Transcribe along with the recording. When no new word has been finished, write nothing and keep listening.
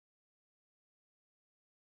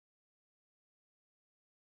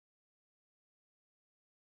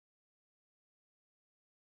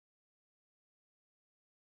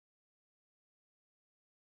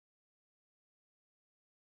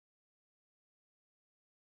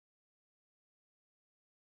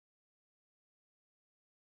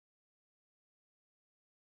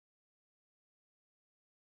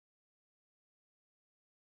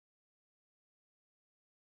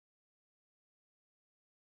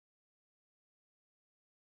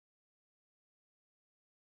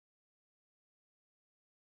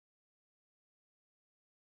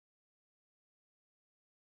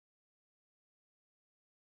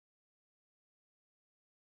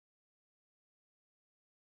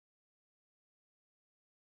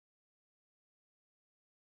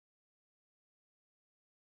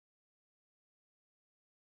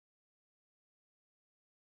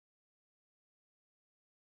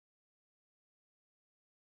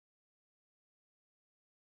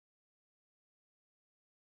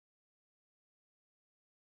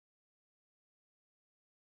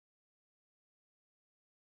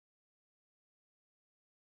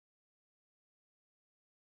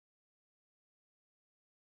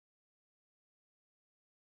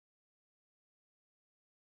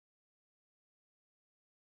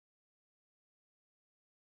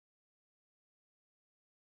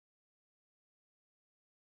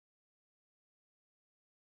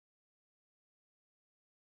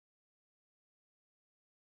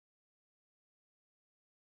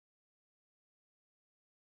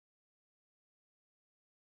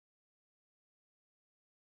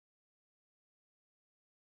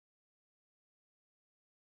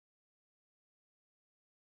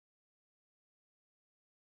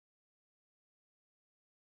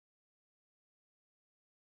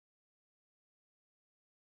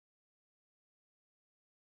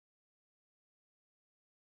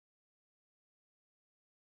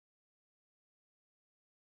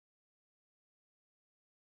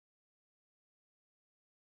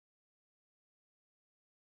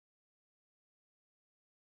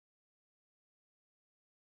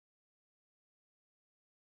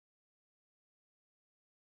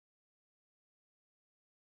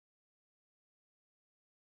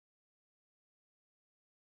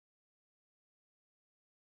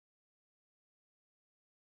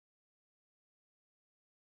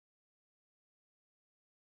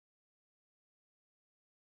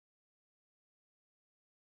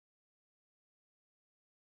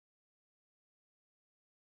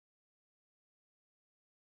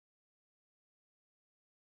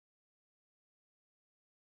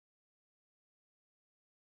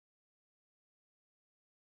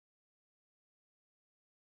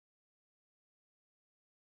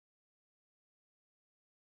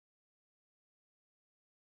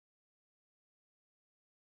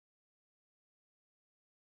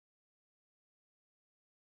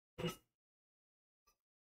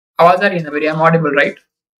आवाज आ रही है ना मेरी? I am audible right?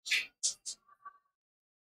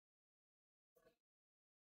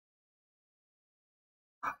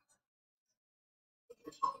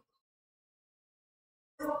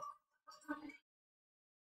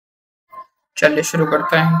 चलिए शुरू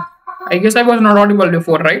करते हैं. I guess I was not Audible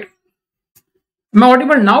before right? M I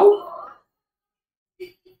audible now?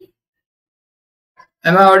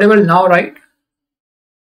 M I audible now right?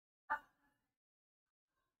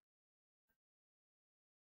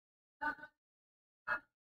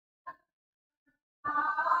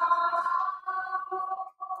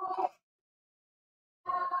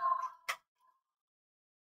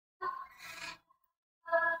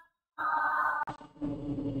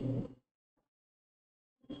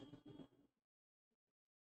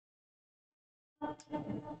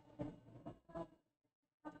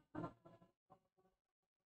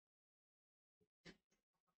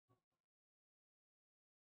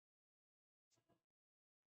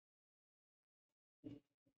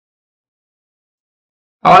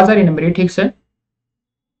 आवाज आ रही है ना मेरी ठीक से?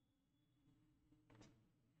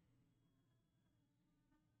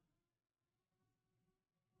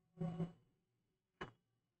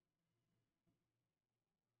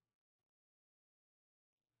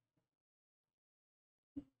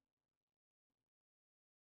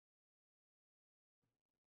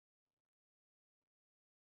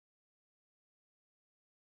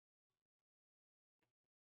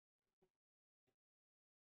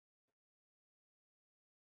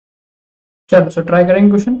 चलो सो ट्राई करेंगे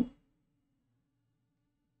क्वेश्चन.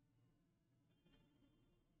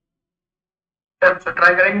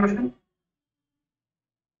 ट्राई करेंगे question.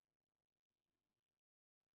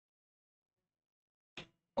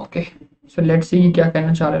 Okay so let's see क्या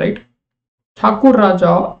कहना चाह रहे right. Thakur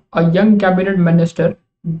Raja, a young cabinet minister,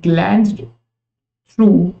 glanced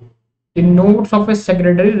through the notes of his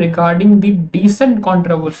secretary regarding the decent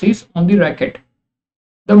controversies on the racket,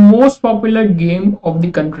 the most popular game of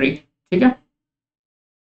the country. ठीक है?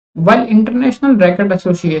 While International Racket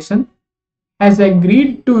Association has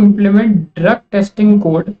agreed to implement drug testing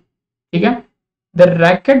code, ठीक है? The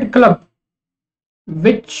racket club,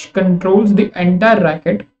 which controls the entire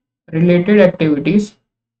racket related activities,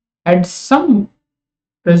 had some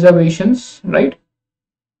reservations, right?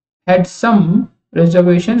 Had some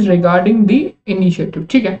reservations regarding the initiative.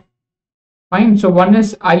 ठीक है? Fine. So one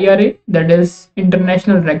is IRA, that is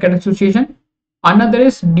International Racket Association. Another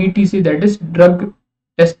is DTC, that is Drug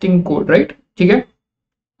Testing Code, right? ठीक है?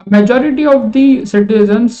 A majority of the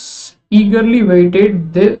citizens eagerly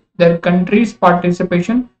waited their country's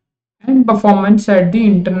participation and performance at the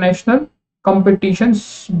international competitions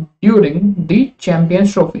during the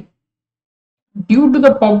Champions Trophy. Due to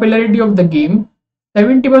the popularity of the game,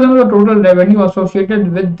 70% of the total revenue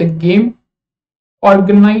associated with the game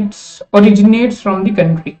originates from the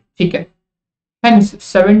country. ठीक है? Hence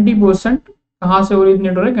 70% कहाँ से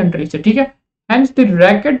originate हो रहा है? country से. ठीक है? Hence the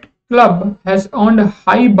racket club has earned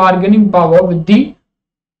high bargaining power with the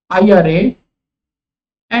IRA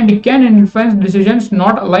and can influence decisions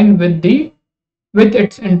not aligned with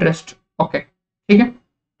its interest. Okay. ठीक है?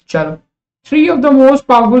 चलो. 3 of the most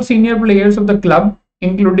powerful senior players of the club,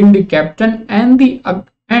 including the captain and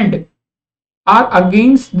are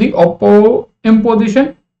against the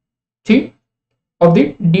imposition of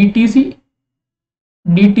the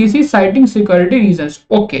DTC citing security reasons.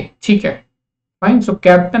 Okay, ठीक है. Fine. So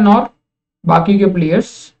captain और बाकी के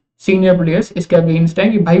players, senior players इसके against है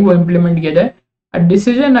कि भाई वो implement किया जाए. A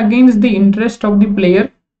decision against the interest of the player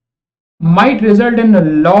might result in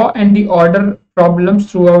law and the order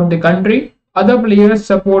problems throughout the country. Other players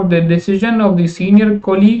support the decision of the senior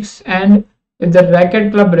colleagues, and if the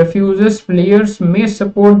racket club refuses, players may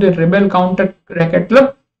support the rebel counter racket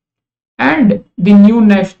club and the new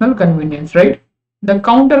national convenience, right? The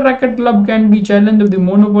counter racket club can be challenged of the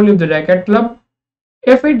monopoly of the racket club.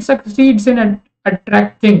 If it succeeds in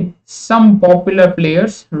attracting some popular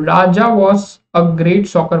players, Raja was a great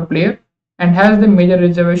soccer player and has the major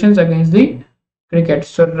reservations against the cricket.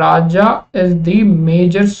 So Raja is the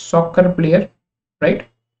major soccer player, right?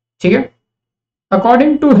 ठीक है?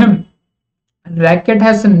 According to him, racket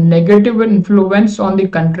has a negative influence on the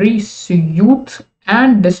country's youth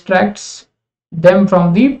and distracts them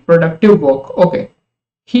from the productive work. Okay.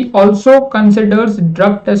 He also considers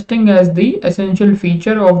drug testing as the essential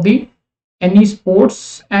feature of the any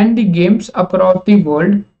sports and the games across the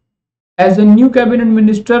world. As a new cabinet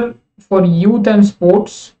minister for youth and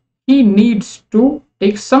sports, he needs to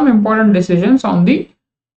take some important decisions on the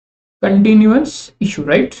continuance issue,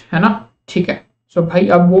 right? है ना? ठीक है. So भाई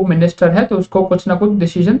अब वो minister है तो उसको कुछ ना कुछ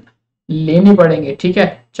डिसीजन लेने पड़ेंगे. ठीक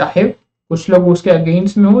है? चाहे कुछ लोग उसके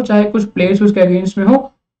अगेंस्ट में हो, चाहे कुछ प्लेयर्स उसके अगेंस्ट में हो,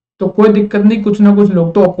 तो कोई दिक्कत नहीं, कुछ ना कुछ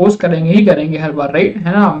लोग तो अपोज करेंगे ही करेंगे हर बार, राइट,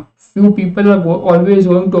 है ना। Few people are always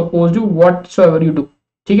going to oppose you what so ever you do.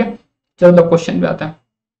 ठीक है, चलो क्वेश्चन पे आता है।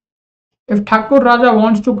 If Thakur Raja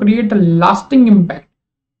wants to create a lasting impact,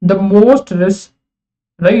 the most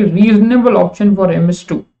right reasonable option for him is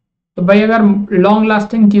to. तो भाई अगर long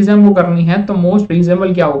lasting चीजें हमको करनी है तो मोस्ट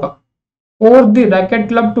रीजनेबल क्या होगा? और the racket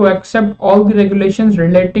club to accept all the regulations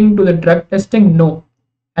relating to the drug testing, no,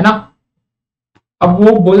 है ना। अब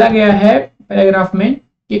वो बोला गया है पैराग्राफ में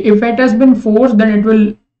कि if it has been force then it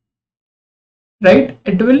will, right,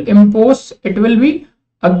 it will be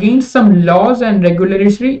against some laws and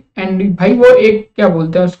regulatory, and भाई वो एक क्या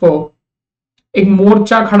बोलते हैं उसको, एक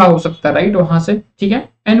मोर्चा खड़ा हो सकता है, राइट, वहां से। ठीक है,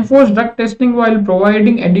 enforce drug testing while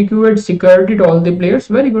providing adequate security to all the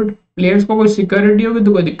players, very good, players को कोई सिक्योरिटी होगी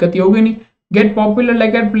तो कोई दिक्कत ही होगी नहीं। Gate popular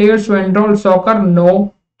like players to enrol soccer,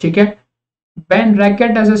 no. ठीक है, ban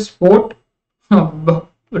racket as a sport,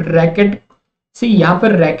 racket, सी यहाँ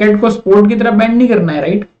पर रैकेट को स्पोर्ट की तरह बैन नहीं करना है,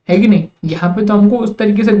 राइट, है कि नहीं। यहाँ पे तो हमको उस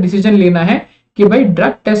तरीके से डिसीजन लेना है कि भाई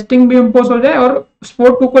ड्रग टेस्टिंग भी इम्पोज हो जाए और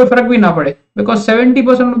स्पोर्ट को कोई फर्क भी ना पड़े, बिकॉज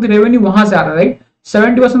 70% ऑफ द रेवेन्यू वहां से आ रहा है, right,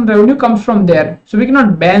 70% revenue comes from there, so we can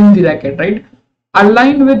not ban the racket, right.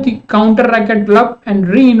 Align with the counter racket club and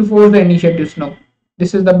reinforce the initiatives now.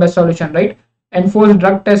 This is the best solution, right? Enforce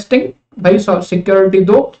drug testing, भाई security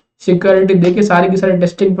दो, security दे के सारी की सारी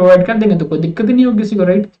testing provide कर देंगे तो कोई दिक्कत ही नहीं होगी किसी को,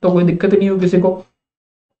 राइट, तो कोई दिक्कत ही नहीं होगी किसी को।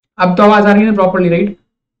 अब तो आवाज आ रही है प्रॉपरली, राइट,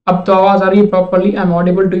 अब तो आवाज आ रही है properly, I am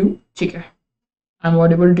audible to you, ठीक है, I am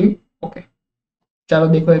audible to you, okay. चलो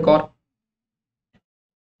देखो एक और,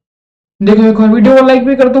 देखो एक और वीडियो को लाइक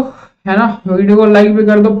भी कर दो, है ना, वीडियो को लाइक भी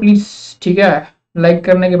कर दो प्लीज, ठीक है। लाइक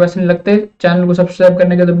करने के पैसे नहीं लगते, चैनल को सब्सक्राइब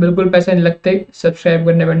करने के तो बिल्कुल पैसे नहीं लगते, सब्सक्राइब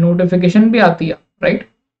करने पर नोटिफिकेशन भी आती है, राइट।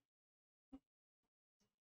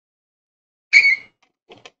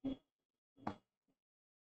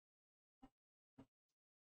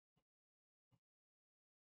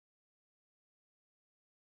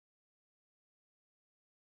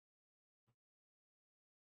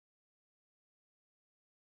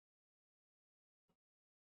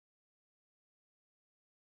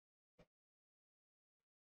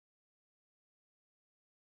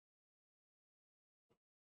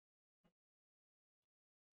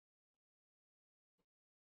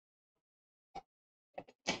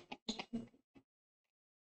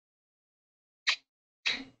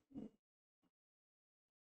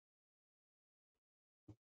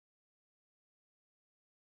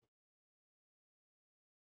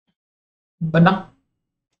 बना,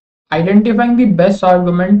 identifying the best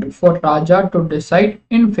argument for Raja to decide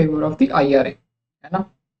in favour of the IRA, है ना।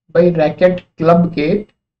 भाई रैकेट क्लब के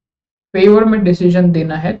फेवर में डिसीजन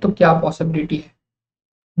देना है तो क्या पॉसिबिलिटी है?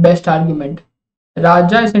 Best argument,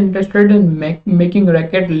 Raja is interested in making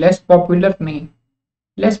racket less popular, नहीं,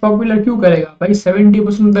 लेस पॉपुलर क्यों करेगा भाई,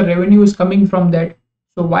 70% of the revenue is coming from that,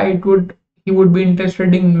 so why it would, he would be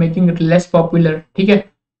interested in making it less popular, ठीक है।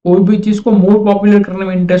 कोई भी चीज को मोर पॉपुलर करने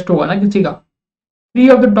में इंटरेस्ट होगा ना किसी का। Three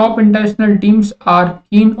of the top international teams are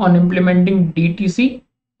keen on implementing DTC.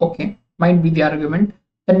 Okay, might be the argument.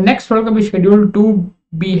 The next World Cup is scheduled to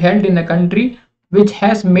be held in a country which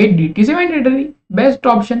has made DTC mandatory. Best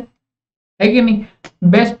option है कि नहीं?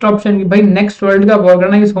 Best option की भाई next world cup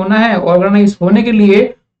organise होना है, organise होने के लिए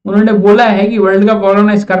उन्होंने बोला है कि वर्ल्ड कप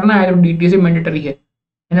ऑर्गेनाइज करना है तो डीटीसी मैंडेटरी है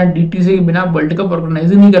ना। डीटीसी के बिना वर्ल्ड कप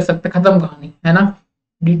ऑर्गेनाइज ही नहीं कर सकते, खत्म कहानी, है ना।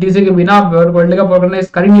 डीटीसी के बिना वर्ल्ड कप ऑर्गेनाइज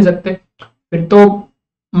कर ही नहीं सकते, फिर तो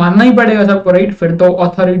मानना ही पड़ेगा सबको, राइट, फिर तो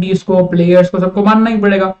अथॉरिटीज को, प्लेयर्स को, सबको मानना ही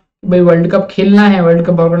पड़ेगा कि भाई वर्ल्ड कप खेलना है, वर्ल्ड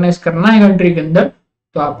कप ऑर्गेनाइज करना है कंट्री के अंदर,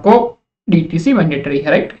 तो आपको डीटीसी मैंडेटरी है,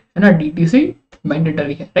 राइट, है ना, डीटीसी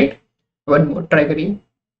मैंडेटरी है, राइट। वन मोर ट्राई करिए,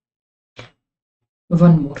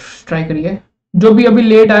 वन मोर ट्राई करिए, जो भी अभी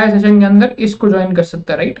लेट आया सेशन के अंदर इसको ज्वाइन कर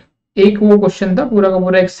सकता है, राइट। एक वो क्वेश्चन था पूरा का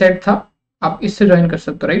पूरा एक सेट था, आप इससे ज्वाइन कर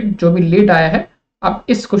सकते हो, राइट, जो भी लेट आया है आप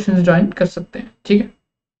इस क्वेश्चन से ज्वाइन कर सकते हैं, ठीक है।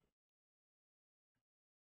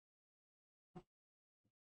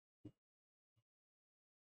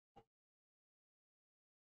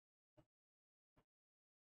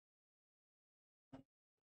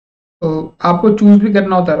 तो आपको चूज भी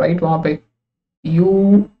करना होता है, राइट, वहां पे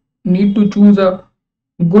you need to choose a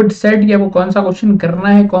good set, या वो कौन सा क्वेश्चन करना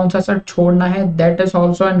है, कौन सा सेट छोड़ना है, that is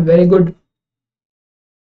also an very good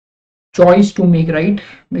choice to make, right,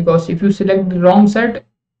 because if you select the wrong set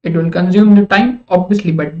it will consume the time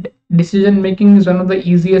obviously, but decision making is one of the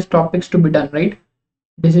easiest topics to be done, right,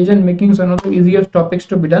 decision making is one of the easiest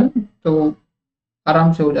topics to be done, तो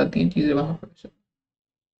आराम से हो जाती हैं चीजें वहां पर।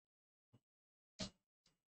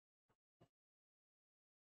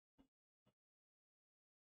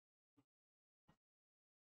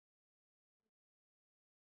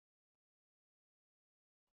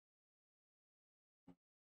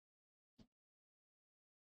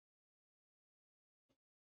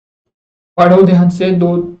 पढ़ो ध्यान से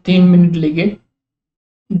 2-3 मिनट लेके,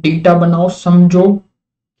 डेटा बनाओ, समझो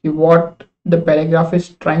कि what the paragraph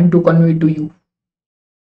is trying to convey to you.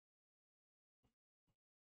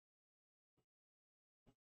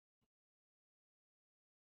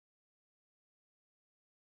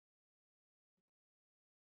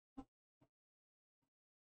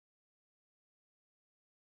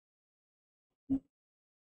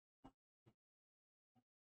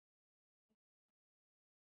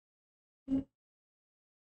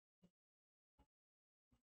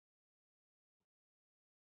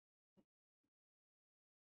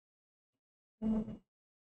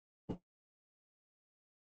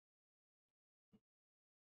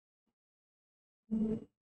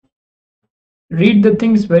 Read the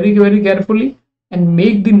things very carefully and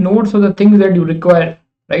make the notes of the things that you require,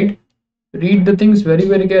 right? Read the things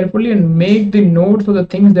very carefully and make the notes of the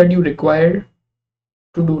things that you require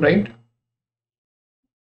to do, right?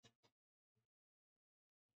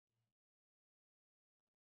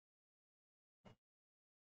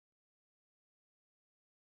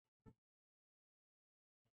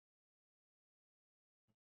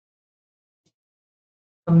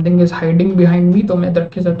 Something is hiding behind me, तो मैं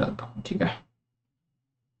दरखे से हटाता हूँ, ठीक है.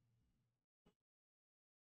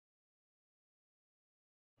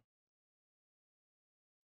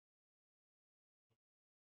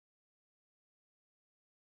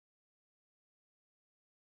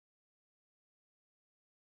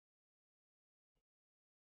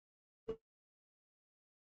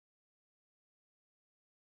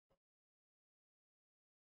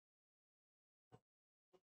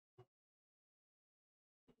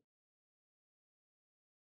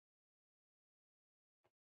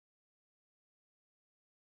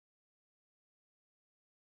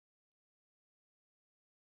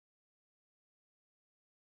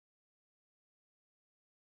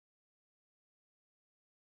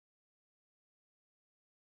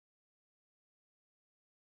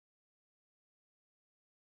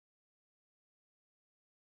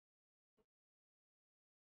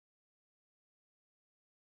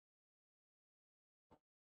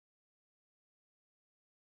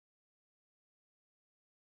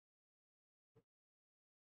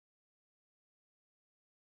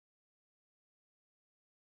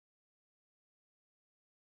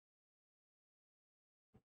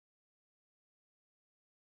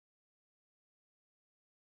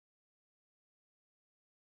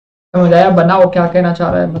 समझ आया? बनाओ क्या कहना चाह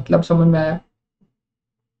रहा है, मतलब समझ में आया?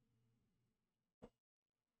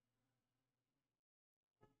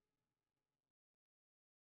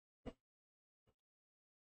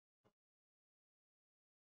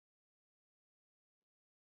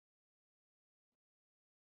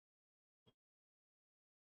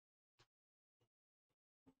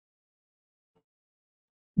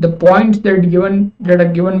 The points that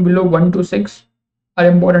are given below 1 to 6 are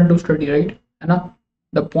important to study, right? है ना?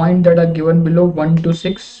 The points that are given below 1 to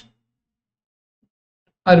 6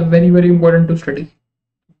 are very important to study.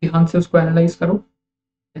 ध्यान से उसको एनालाइज करो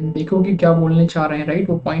एंड देखो कि क्या बोलने चाह रहे हैं, राइट?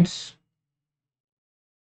 वो पॉइंट्स.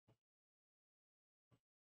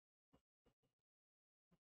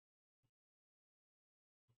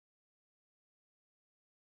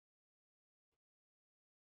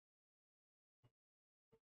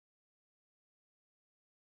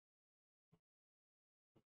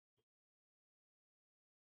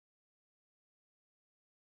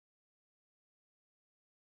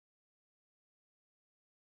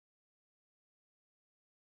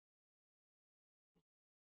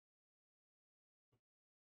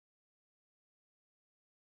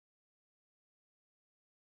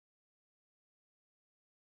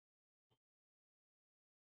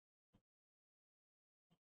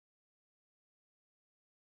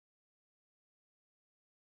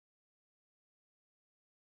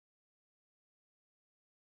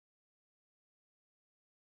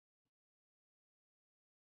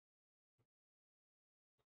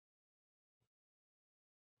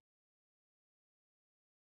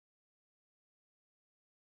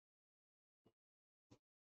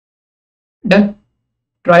 डन,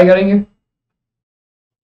 ट्राई करेंगे.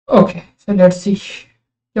 ओके, सो लेट्स सी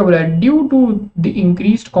क्या बोला है. Due to the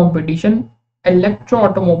increased competition, electro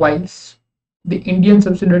automobiles, the Indian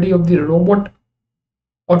subsidiary of the robot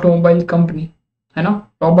automobile company, है ना,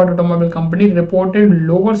 robot automobile company reported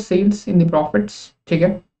lower sales in the profits, ठीक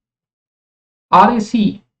है.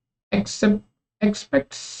 RAC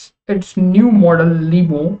expects its new model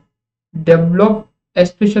Limo, developed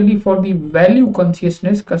especially for the value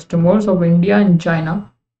consciousness customers of India and China,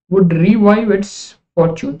 would revive its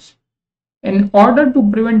fortunes. In order to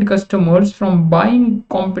prevent customers from buying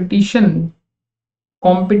competing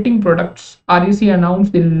products, RAC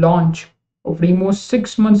announced the launch of लीमो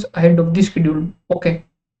 6 months ahead of the schedule. Okay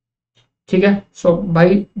ठीक है, सो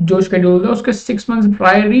भाई जो schedule था उसके 6 months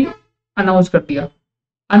prior ही announce कर दिया.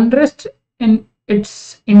 Unrest in its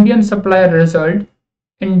Indian supplier result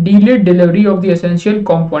in delayed delivery of the essential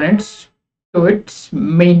components to its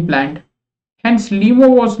main plant. Hence, Limo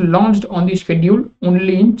was launched on the schedule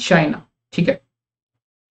only in China. ठीक है.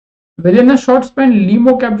 Within a short span,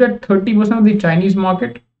 Limo captured 30% of the Chinese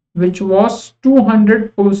market, which was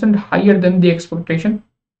 200% higher than the expectation.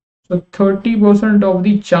 So 30% of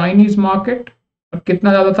the Chinese market, और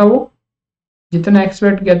कितना ज़्यादा था वो, जितना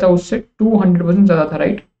expect किया था उससे 200% ज़्यादा था,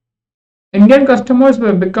 right. Indian customers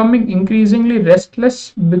were becoming increasingly restless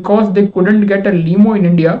because they couldn't get a limo in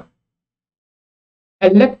India.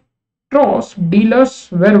 Electros dealers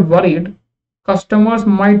were worried customers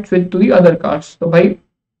might switch to the other cars. तो भाई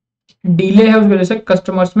डिले है, उस वजह से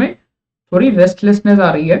कस्टमर्स में थोड़ी रेस्टलेसनेस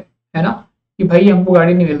आ रही है ना, कि भाई हमको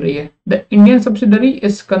गाड़ी नहीं मिल रही है. The Indian subsidiary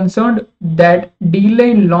is concerned that delay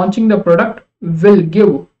in launching the product will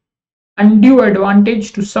give undue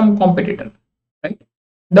advantage to some competitor, right?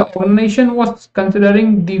 The organization was considering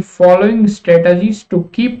the following strategies to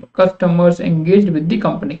keep customers engaged with the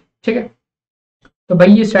company. ठीक है, तो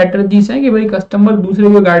भाई ये strategies हैं कि भाई customer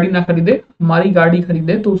दूसरे को गाड़ी ना खरीदे, हमारी गाड़ी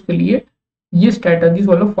खरीदे, तो उसके लिए ये स्ट्रेटजीज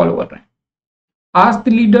वो लोग फॉलो कर रहे हैं. Ask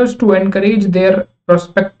the leaders to encourage their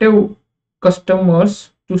prospective customers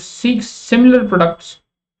to seek similar products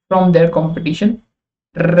from their competition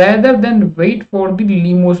rather than wait for the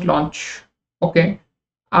Limo's launch. Okay.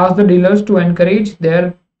 Ask the dealers to encourage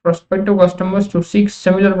their prospective customers to seek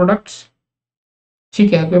similar products.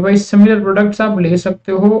 ठीक है कि भाई similar products आप ले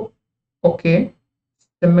सकते हो. Okay,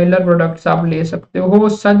 similar products आप ले सकते हो.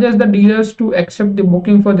 Suggest the dealers to accept the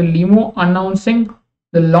booking for the लीमो announcing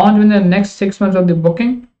the launch within the next 6 months of the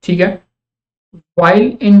booking. ठीक है, while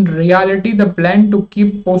in reality the plan to keep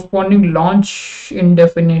postponing launch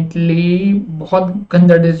indefinitely बहुत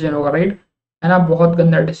गंदा decision होगा, राइट है ना, बहुत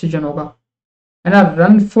गंदा डिसीजन होगा, है ना.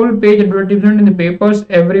 Run full page advertisement in the papers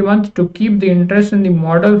every month to keep the interest in the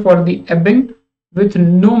model for the ebbing with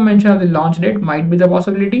no mention of the launch date might be the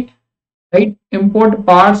possibility, right. Import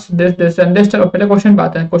parts this and this. चलो पहले question पे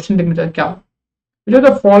आते हैं. Question देखने चाहिए क्या, which of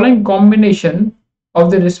the following combination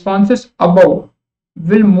of the responses above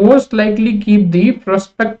will most likely keep the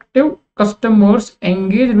prospective customers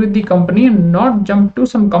engaged with the company and not jump to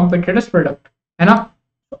some competitor's product, है ना.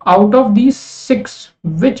 Out of these 6,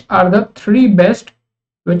 which are the 3 best,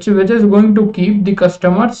 which is going to keep the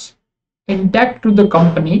customers intact to the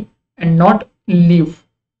company and not leave,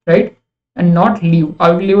 right, and not leave.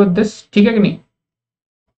 I'll leave with this. ठीक है कि नहीं,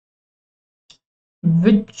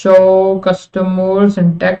 which customers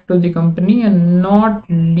intact to the company and not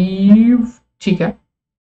leave. ठीक है,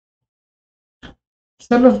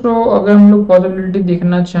 चलो. तो अगर हम लोग पॉसिबिलिटी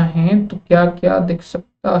देखना चाहें तो क्या क्या दिख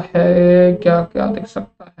सकता है, क्या क्या दिख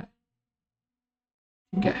सकता है.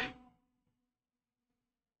 ठीक है,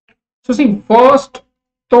 सो सी फर्स्ट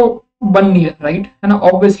तो बन नहीं रहा, राइट है ना.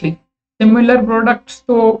 ऑब्वियसली सिमिलर प्रोडक्ट्स,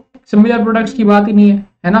 तो सिमिलर प्रोडक्ट्स की बात ही नहीं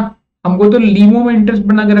है ना. हमको तो लीमो में इंटरेस्ट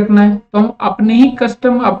बना के रखना है, तो हम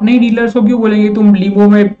अपने ही डीलर्स को क्यों बोलेंगे तुम लीमो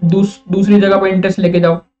में दूसरी जगह पर इंटरेस्ट लेके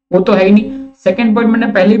जाओ, वो तो है ही नहीं. सेकंड पॉइंट मैंने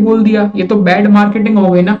पहले ही बोल दिया, ये तो बैड मार्केटिंग हो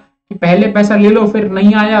गई ना, कि पहले पैसा ले लो फिर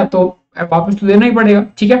नहीं आया तो वापस तो देना ही पड़ेगा.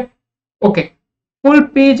 ठीक है, okay. Full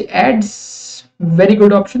page ads, very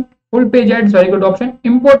good option. Full page ads, very good option.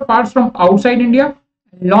 Import parts from outside India.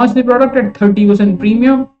 Launch the product at 30%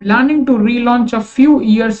 premium. Planning to relaunch a few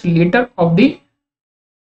years later of the,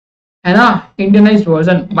 है ना, Indianized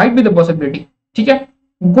version might be the possibility. ठीक है.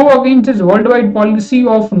 Go against this worldwide policy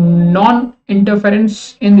of non-interference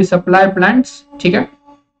in the supply plants. ठीक है.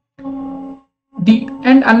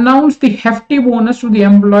 And announce the hefty bonus to the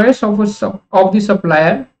employees of the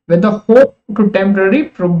supplier with the hope to temporarily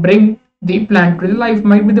bring the plant to life.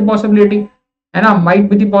 Might be the possibility, and might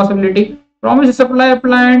be the possibility. Promise the supplier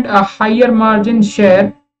plant a higher margin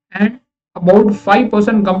share and about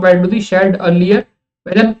 5% compared to the shared earlier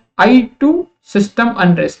with an eye to system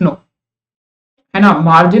unrest. No, है ना,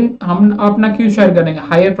 margin हम अपना क्यों share करेंगे,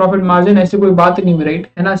 higher profit margin ऐसी कोई बात नहीं हुई, राइट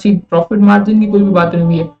है ना. सी प्रॉफिट मार्जिन की कोई भी बात नहीं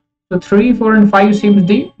हुई है. तो 3, 4 and 5 seems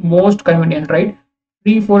the most convenient, right.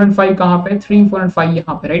 3, 4 and 5 कहाँ पे, 3, 4 and 5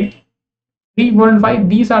 यहाँ पे, right. 3, 4 and 5,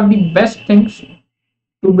 these are the best things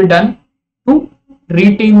to be done to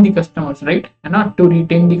retain the customers, right है ना, to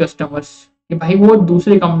retain the customers, कि भाई वो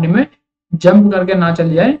दूसरी कंपनी में जंप करके ना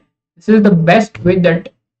चल जाए. This is the best way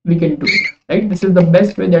that we can do it, right. This is the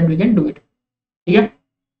best way that we can do it. ठीक है,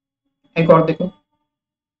 एक और देखो.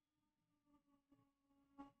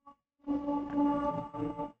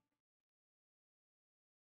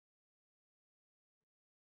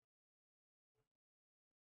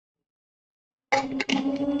 डन।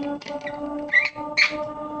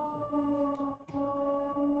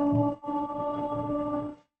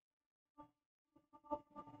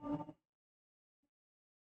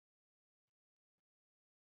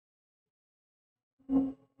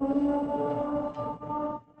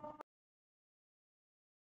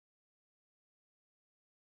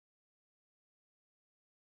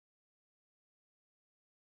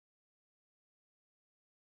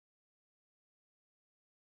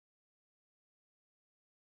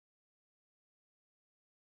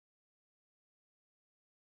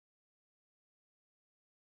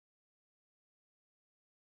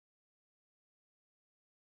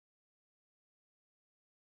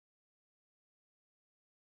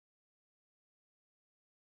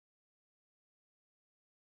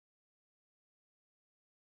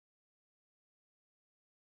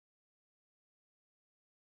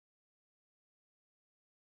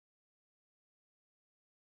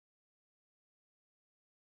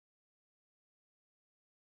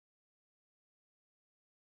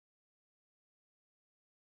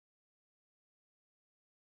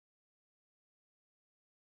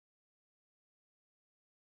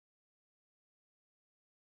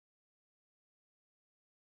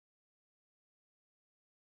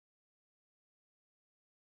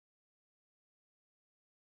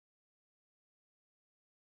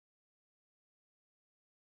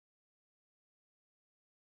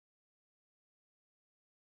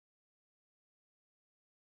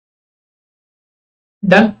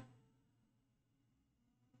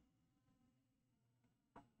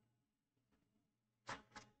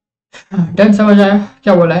 डन, समझ आया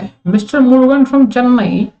क्या बोला है? Mister Murugan from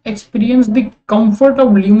Chennai experience the comfort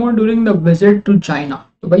of लीमो during the visit to China.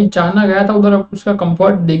 तो भाई चाइना गया था, उधर उसका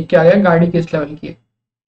कंफर्ट देख के आ गया, गाड़ी किस लेवल की है।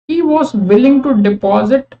 He was willing to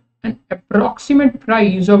deposit an approximate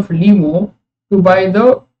price of limo to buy the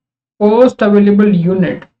first available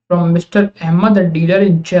unit from Mr. Ahmad, a dealer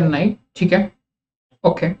in Chennai। ठीक है,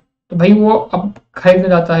 ओके। तो भाई वो अब खरीदने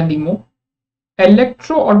जाता है लीमो।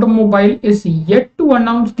 Electro Automobile is yet to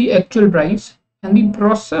announce the actual price and the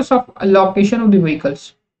process of allocation of the vehicles.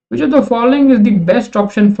 Which of the following is the best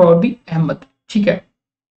option for the Ahmed? ठीक है,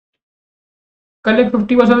 collect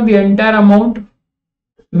 50% of the entire amount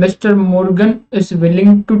Mr. Morgan is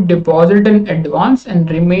willing to deposit in advance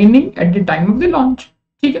and remaining at the time of the launch।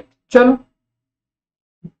 ठीक है, चलो।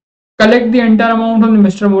 Collect the entire amount on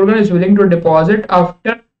Mr. Morgan is willing to deposit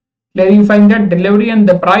after clarifying that delivery and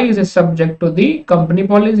the price is subject to the company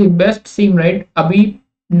policy। Best seem right। अभी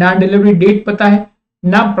ना delivery date पता है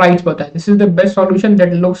ना price पता है। This is the best solution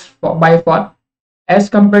that looks by far as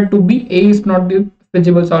compared to B। A is not the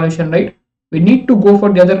feasible solution, right? We need to go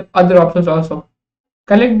for the other options also।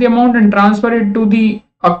 Collect the amount and transfer it to the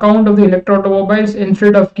account of the electro automobiles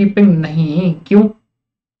instead of keeping। नहीं, क्यों?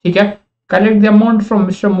 ठीक है, collect the amount from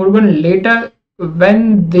Mr. Murugan later when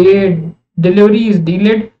the delivery is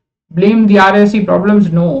delayed। blame the RSC problems।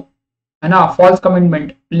 no, है ना, false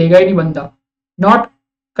commitment, लेगा ही नहीं बंदा। not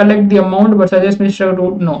collect the amount but suggest Mr.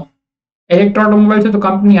 Root। no, electro automobile से तो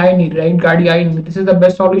कंपनी आई नहीं, right, गाड़ी आई नहीं। This is the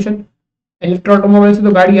best solution. Electro automobile से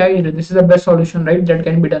तो गाड़ी आई नहीं, this is the best solution, right, that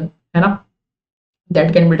can be done, है ना,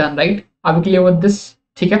 that can be done, right. Are we clear with this?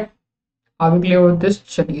 ठीक है, are we clear with this?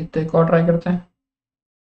 चलिए तो एक और ट्राई करते हैं,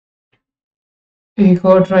 एक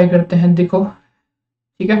और ट्राई करते हैं, देखो।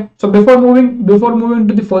 ठीक है, so before moving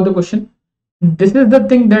to the further question, this is the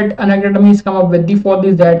thing that Unacademy has come up with the for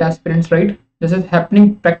these diet aspirants, right? This is happening,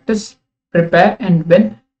 practice, prepare, and when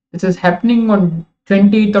this is happening on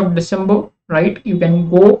 28th of December, right? You can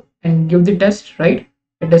go and give the test, right?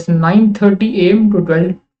 It is 9:30 a.m. to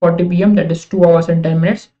 12:40 p.m. That is 2 hours and 10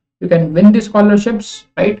 minutes. You can win the scholarships,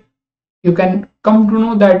 right? You can come to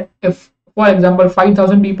know that if, for example,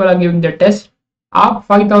 5,000 people are giving the test, आप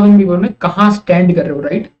 5,000 people में कहाँ stand कर रहे हो,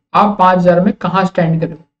 right? आप 5,000 में कहाँ stand कर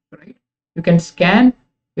रहे हो, right? You can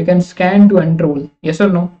scan to enroll, yes or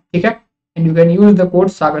no? ठीक है, and you can use the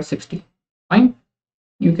code sagar60। fine,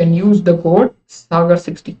 you can use the code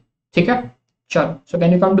sagar60। ठीक है, चलो। so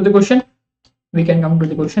can you come to the question? We can come to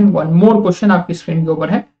the question। one more question आपकी screen के ऊपर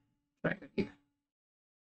है, try करिए।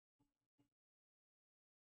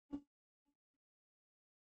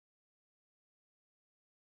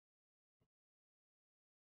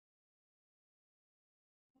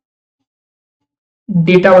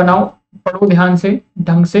 Data बनाओ, पढ़ो ध्यान से,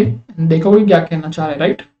 ढंग से, देखो कि क्या कहना चाह रहे,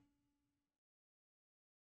 राइट।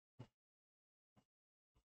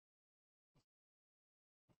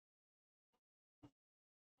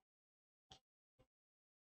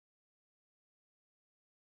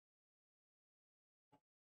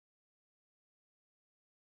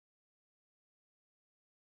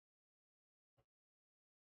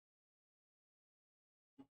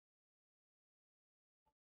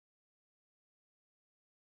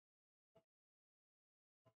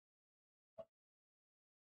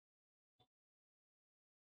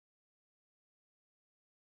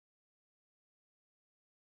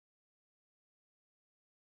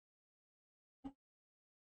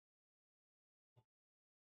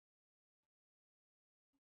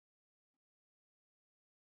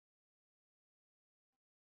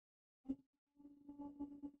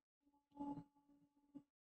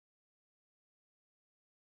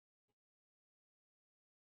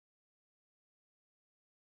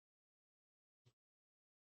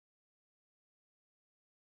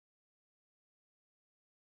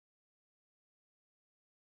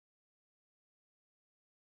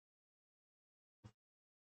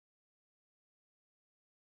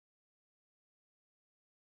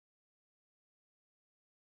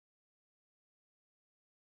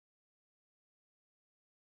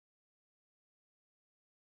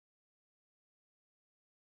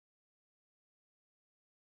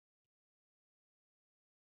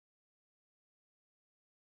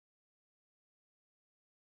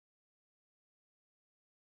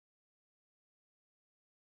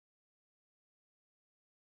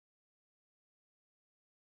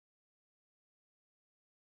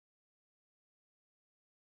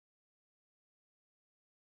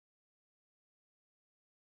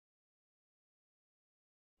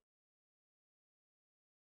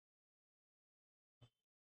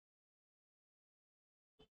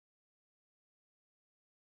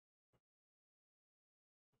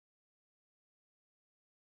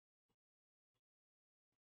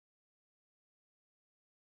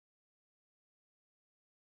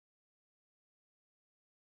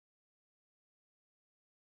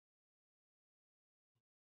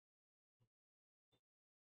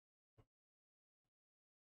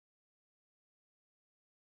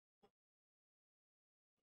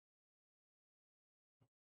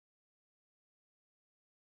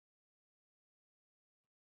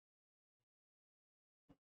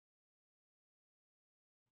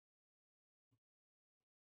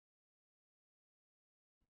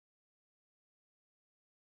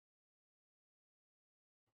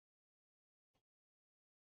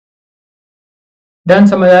 डन,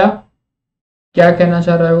 समझ आया क्या कहना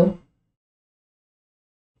चाह रहा है वो?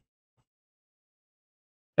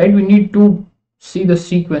 Right, we need to see the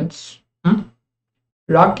sequence.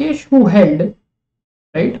 Rakesh, who hailed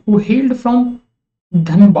from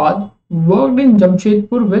Dhanbad, worked in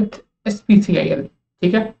Jamshedpur with SPCIL.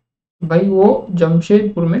 ठीक है भाई, वो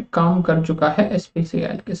जमशेदपुर में काम कर चुका है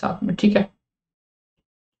SPCIL के साथ में. ठीक है,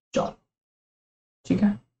 चलो ठीक है,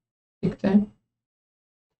 देखते हैं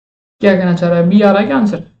क्या कहना चाह रहा है. बी आ रहा है क्या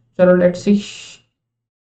आंसर? चलो लेट्स सी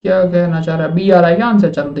क्या कहना चाह रहा है. बी आ रहा है क्या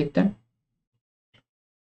आंसर? चलो देखते हैं.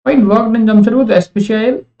 White worked in Jamshedpur with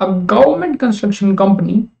SPCIL, a government construction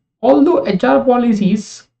company. Although HR policies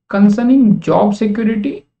concerning job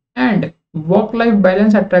security and work-life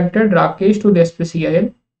balance attracted Rakesh to the SPCIL,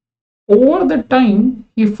 over the time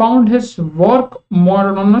he found his work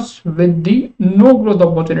monotonous with the no growth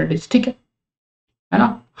opportunities. ठीक है ना?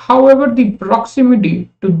 However, the proximity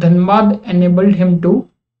to Dhanbad enabled him to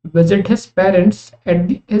visit his parents at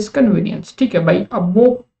his convenience. ठीक है भाई, अब वो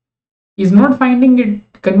is not finding it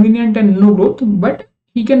convenient and no growth, but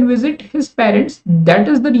he can visit his parents. That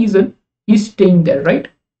is the reason he's staying there, right?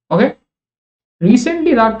 Okay.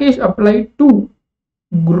 Recently, Rakesh applied to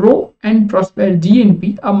Grow and Prosper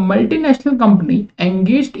GNP, a multinational company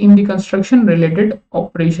engaged in the construction related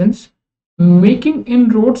operations, making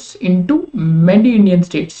inroads into many Indian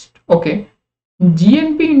states. Okay.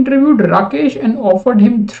 GNP interviewed Rakesh and offered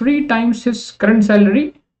him 3 times his current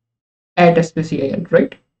salary at SPCIL,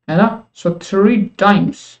 right? है ना? So 3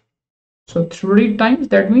 times. So 3 times,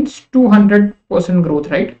 that means 200% growth,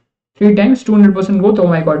 right? 3 times 200% growth. Oh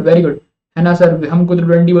my god, very good. है ना sir, हमको तो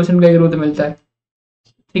 20% का growth मिलता है.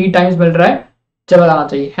 3 times मिल रहा है, चला जाना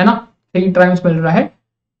चाहिए, है ना? 3 times मिल रहा है,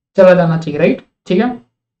 चला जाना चाहिए, राइट? ठीक है.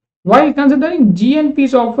 While considering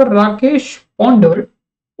GNP's offer, Rakesh pondered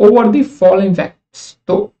over the following facts.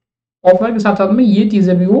 तो ऑफर के साथ साथ में ये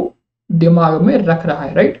चीजें भी वो दिमाग में रख रहा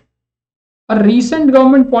है, right? A recent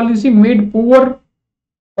government policy made poor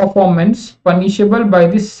performance punishable by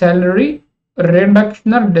the salary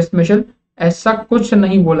reduction or dismissal. ऐसा कुछ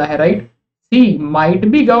नहीं बोला है, राइट? सी माइट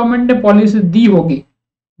भी गवर्नमेंट ने पॉलिसी दी होगी,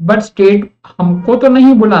 बट स्टेट हमको तो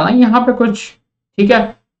नहीं बोला ना यहाँ पे कुछ. ठीक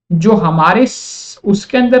है, जो हमारे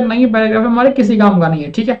उसके अंदर नहीं, पैराग्राफ हमारे किसी काम का नहीं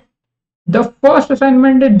है. ठीक है. The first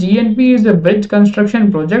assignment GNP is a bridge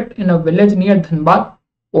construction project in a village near Dhanbad.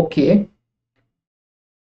 Okay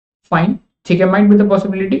fine, ठीक है, might be the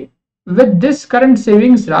possibility. With this current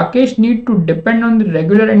savings, Rakesh need to depend on the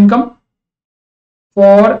regular income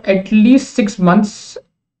for at least 6 months.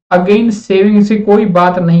 Again savings की कोई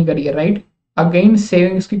बात नहीं करिए, right? Again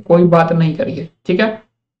savings की कोई बात नहीं करिए. ठीक है.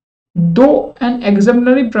 दो N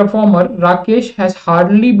एग्जामिनरी performer, Rakesh has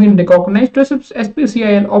hardly been recognised to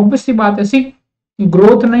SPCIL. Obvious सी बात है, सी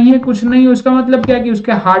ग्रोथ नहीं है, कुछ नहीं है, उसका मतलब क्या है कि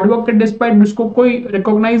उसके हार्डवर्क के डिस्पाइट उसको कोई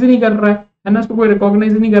रिकॉग्नाइज ही नहीं कर रहा है ना? उसको कोई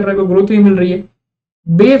रिकॉग्नाइज नहीं कर रहा है, कोई ग्रोथ नहीं मिल रही है.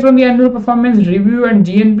 Based on the annual performance review and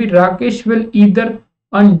GNP, Rakesh will either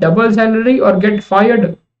earn double salary or get fired.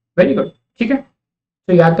 Very good. ठीक है,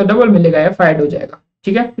 तो या तो डबल मिलेगा या फायर्ड हो जाएगा.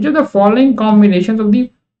 ठीक है. Which of the following combinations of the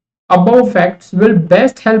above facts will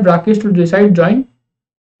best help Rakesh to decide join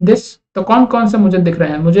this? तो कौन कौन से मुझे दिख रहे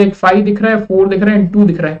हैं? मुझे एक 5 दिख रहा है, 4 दिख रहा है एंड 2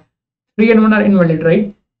 दिख रहा है. 3 and 1 are invalid,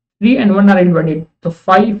 right? 3 and 1 are invalid, तो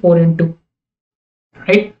 5, 4 and 2,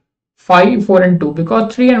 right? 5, 4 and 2, because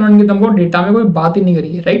 3 and 1 की तुमको डेटा में कोई बात ही नहीं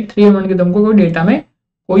करी है, राइट? 3 and 1 की तुमको कोई डेटा में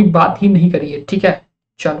कोई बात ही नहीं करी है. ठीक है,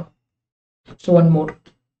 चलो. सो वन मोर,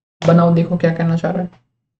 बनाओ देखो क्या कहना चाह रहा है.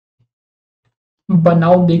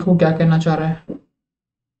 बनाओ देखो क्या कहना चाह रहा है.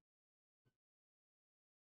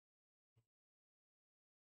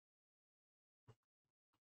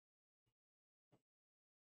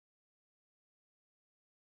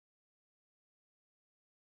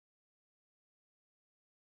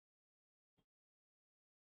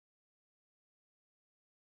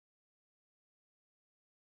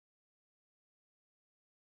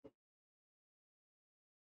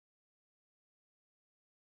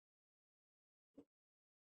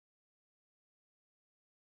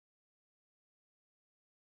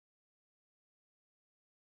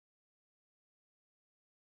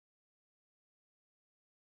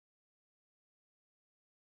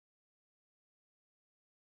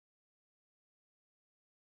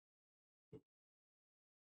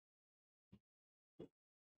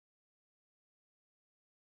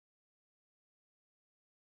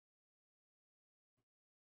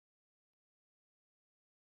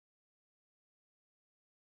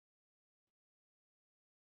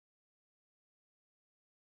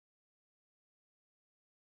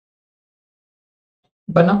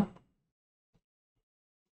 बना.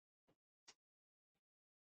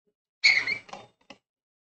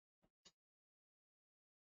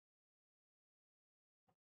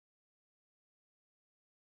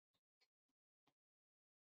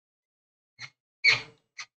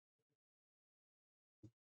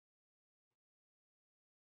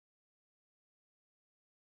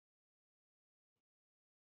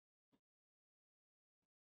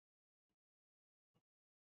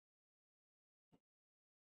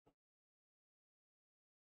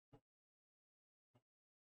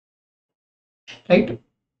 Right,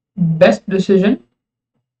 best decision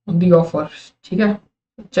on the offer, ठीक है,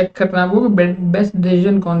 चेक करना है आपको बेस्ट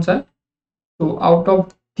डिसीजन कौन सा है। तो out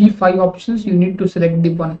of the 5 options you need to select the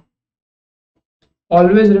one.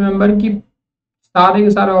 Always remember कि सारे के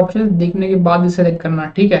सारे ऑप्शंस देखने के बाद ही सिलेक्ट करना,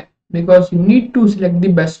 ठीक है, because you need to select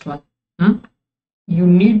the best one, you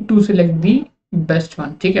need to select the best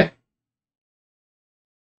one, ठीक है।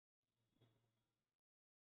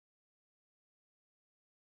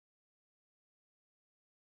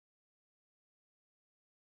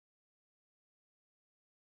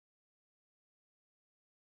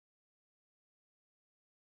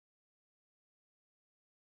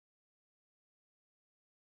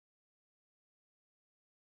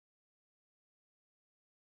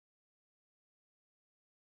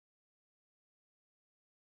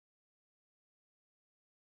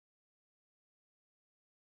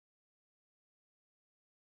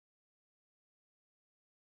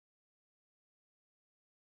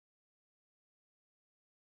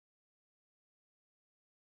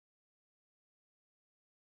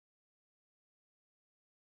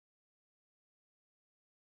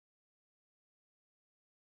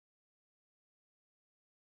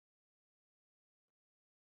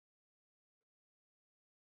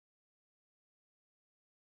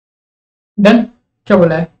 डन, क्या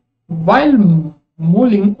बोला है, while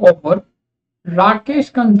mulling over,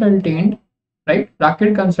 Rakesh consultant, right,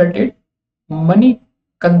 Rakesh consulted Mani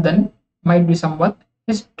Kandan, might be someone,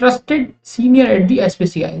 his trusted senior at the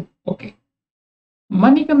SPCI. Okay,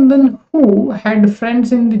 Manikandan, who had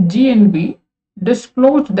friends in the GNB,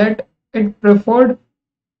 disclosed that it preferred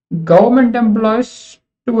government employees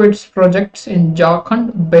to its projects in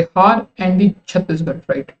Jharkhand, Bihar, and the Chhattisgarh.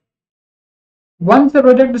 Right. Once the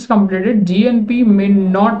project is completed, GNP may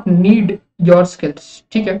not need your skills.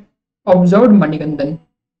 ठीक है. Observed Manikandan.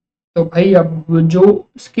 तो भाई अब जो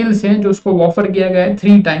skills हैं जो उसको offer किया गया है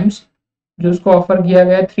 3 टाइम्स, जो उसको ऑफर किया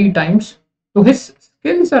गया है 3 टाइम्स, तो his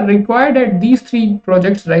skills are required at these 3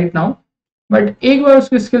 projects right now. But एक बार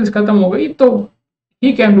उसकी स्किल्स खत्म हो गई तो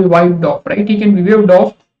he can be wiped off, right, he can be waived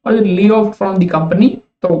of और ली ऑफ फ्रॉम द कंपनी।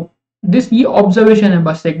 तो दिस ये ऑब्जर्वेशन है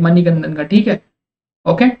बस एक मणिकंदन का, ठीक है,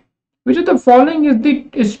 okay. Which of the following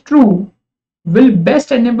is true, will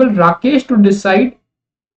best enable Rakesh to decide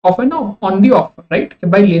of N on the offer, right, कि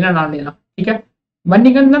भाई लेना ना लेना, ठीक है।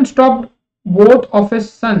 Manikandan stopped both of his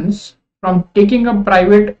sons from taking a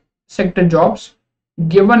private sector jobs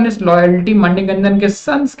given his loyalty. Manikandan के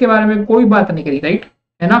sons के बारे में कोई बात नहीं करी, राइट,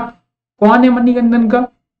 है ना। कौन है मणिकंदन का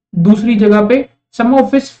दूसरी जगह पे, सम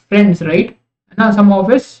ऑफ हिज फ्रेंड्स, राइट, है ना, सम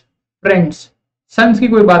ऑफ हिज फ्रेंड्स, सन्स की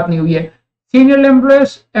कोई बात नहीं हुई है। Senior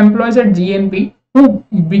employees eight GNP who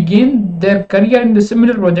begin their career in the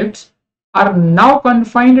similar projects are now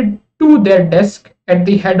confined to their desk at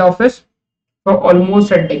the head office for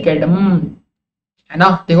almost a decade. है ना,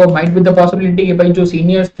 देखो माइट बी द पॉसिबिलिटी कि भाई जो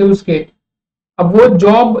सीनियर्स थे उसके अब वो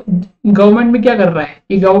जॉब गवर्नमेंट में क्या कर रहा है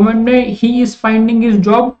कि गवर्नमेंट में he is finding his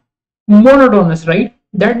job monotonous, right,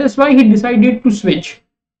 that is why he decided to switch.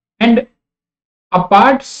 And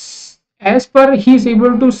apart, as per he is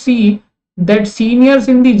able to see that seniors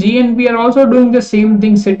in the GNP are also doing the same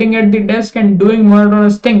thing, sitting at the desk and doing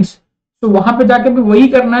monotonous things. तो वहां पे जाके भी वही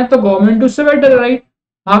करना है तो government उससे बेटर है, राइट,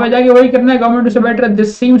 वहां पे जाके वही करना है गवर्नमेंट उससे बेटर है।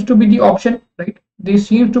 This seems to be the option, right, this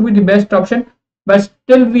seems to be the best option, but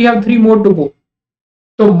still we have 3 more to go.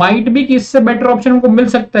 तो माइट भी कि इससे बेटर ऑप्शन हमको मिल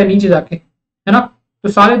सकता है नीचे जाके, है ना, तो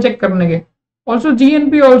सारे चेक करने के। Also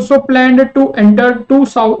GNP also planned to enter 2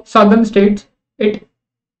 southern states. It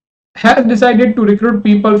has decided to recruit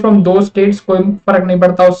people from those states, कोई फर्क नहीं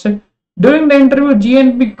पड़ता उससे। During the interview,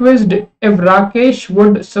 GNP quizzed if Rakesh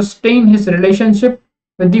would sustain his relationship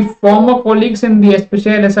with the former colleagues in the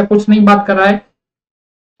SPCL, ऐसा कुछ नहीं बात कर रहा है।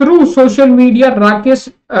 Through social media, Rakesh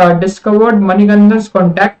discovered Manikandan's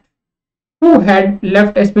contact who had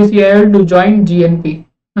left SPCL to join GNP.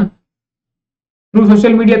 Through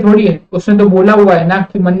social media थोड़ी है, उसने तो बोला हुआ है ना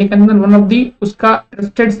कि मणिकंदन वन ऑफ दी उसका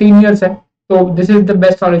ट्रस्टेड सीनियर्स है। तो this is the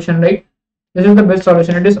best solution, right, this is the best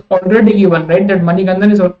solution, it is already given, right, that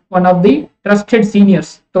Manikandan is one of the trusted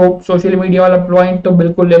seniors. तो सोशल मीडिया वाला पॉइंट तो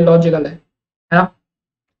बिल्कुल illogical है ना,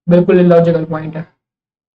 बिल्कुल इलॉजिकल पॉइंट है।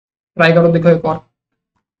 ट्राई करो, देखो एक और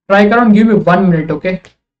ट्राई करो, give me 1 minute, okay,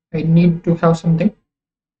 I need to have something,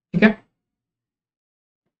 ठीक है।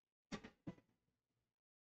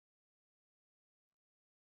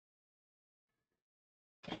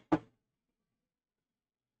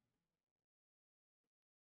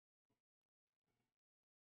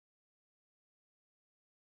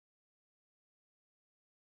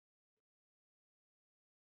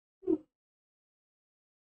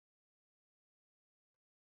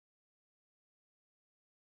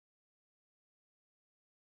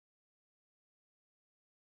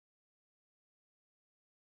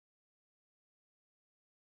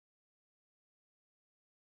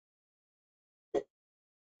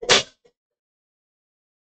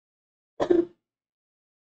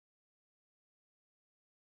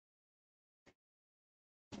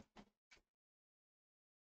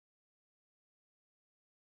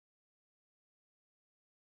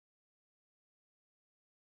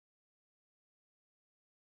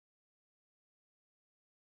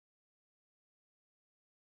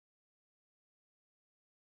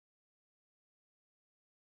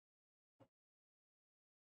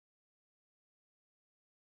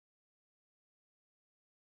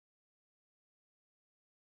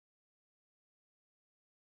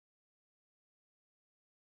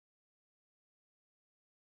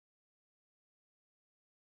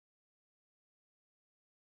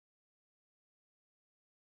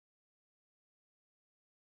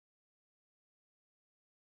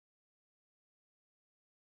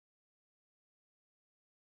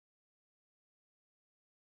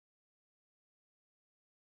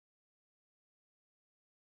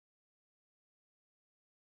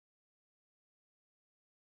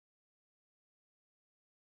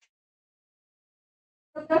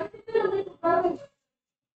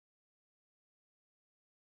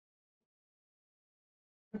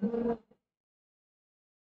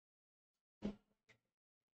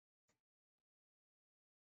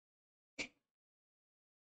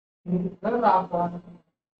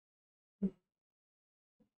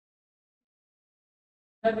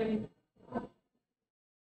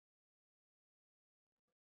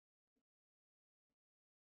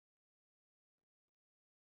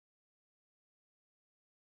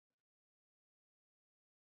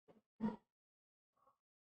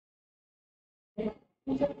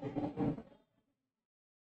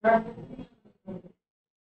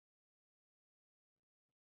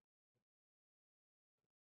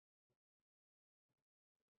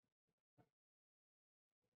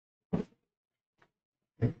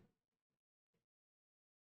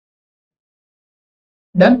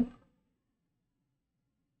 Done.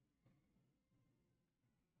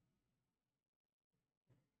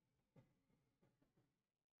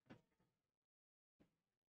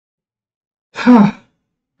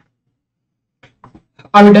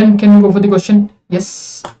 Are we done? Can we go for the question?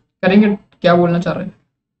 Yes. करेंगे. क्या बोलना चाह रहे हैं?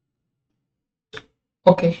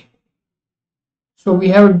 Okay. So we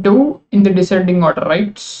have two in the descending order,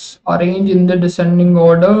 right? Arrange in the descending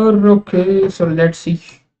order. Okay. So let's see.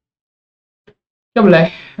 क्या बोला है?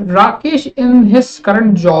 Rakesh in his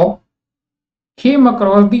current job came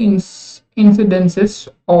across the incidences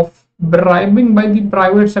of bribing by the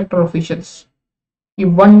private sector officials. He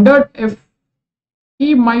wondered if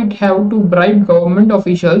he might have to bribe government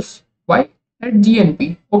officials. Why? At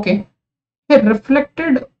GNP. Okay. He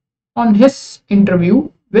reflected on his interview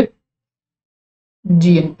with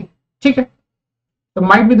GNP. ठीक है. So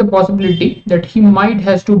might be the possibility that he might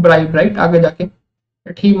has to bribe, right? आगे जाके.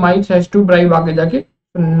 That he might has to bribe आगे जाके.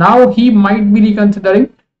 So now he might be reconsidering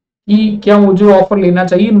कि क्या मुझे offer लेना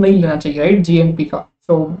चाहिए नहीं लेना चाहिए, राइट? GNP का.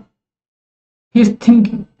 So he is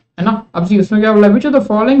thinking, है ना? अब जी उसमें क्या बोला? Which of the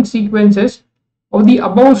following sequences of the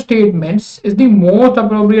above statements is the most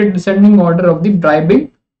appropriate descending order of the bribing,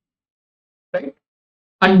 right?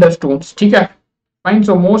 Understones. ठीक है. फाइन.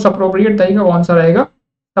 सो मोस्ट अप्रोप्रिएट तरीका कौन सा रहेगा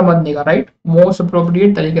समझने का, राइट? मोस्ट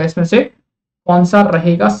अप्रोप्रिएट तरीका इसमें से कौन सा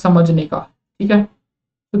रहेगा समझने का. ठीक है.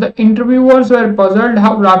 So the interviewers were puzzled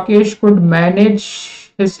how Rakesh could manage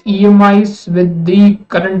his EMIs with the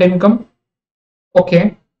current income. Okay,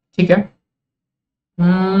 ठीक है.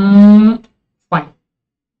 Fine.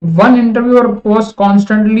 One interviewer was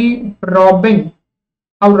constantly probing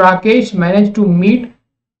how Rakesh managed to meet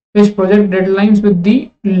his project deadlines with the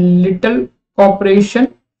little cooperation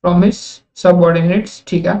from his subordinates.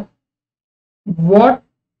 ठीक है. What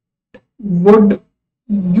would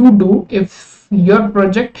you do if your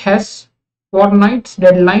project has fortnight's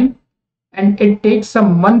deadline and it takes a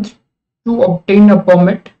month to obtain a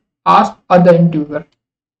permit? Ask other interviewer.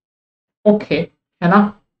 Okay, है ना?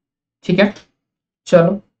 ठीक है.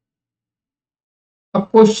 चलो. A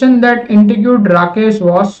question that intrigued Rakesh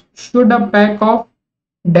was, should a pack of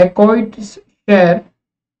dacoits share,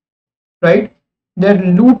 right, their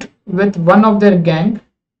loot with one of their gang?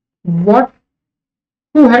 What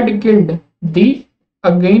who had killed the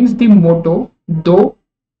against the motto though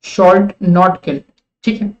shalt not kill.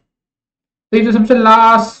 ठीक है. तो ये तो सबसे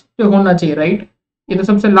last होना चाहिए, right? ये तो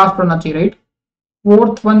सबसे लास्ट होना चाहिए, right?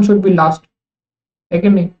 Fourth one should be last, है कि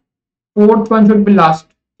नहीं? Fourth one should be last.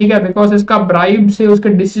 ठीक है. बिकॉज इसका ब्राइब से उसके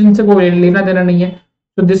डिसीजन से कोई लेना देना नहीं है.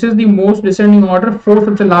 तो this is the most descending order. Fourth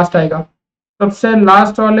सबसे लास्ट आएगा. सबसे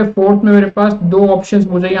लास्ट वाले फोर्थ में मेरे पास दो ऑप्शंस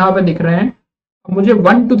मुझे यहाँ पे दिख रहे हैं. मुझे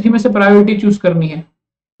 1 to 3 में से प्रायोरिटी चूज करनी है.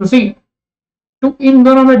 तो सी टू इन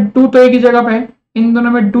दोनों में टू तो एक ही जगह पे है. इन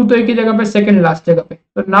दोनों में टू तो एक ही जगह पे, सेकंड लास्ट जगह पे.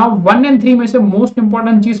 तो नाउ 1 and 3 में से मोस्ट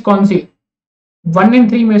इंपॉर्टेंट चीज कौन सी है? 1 and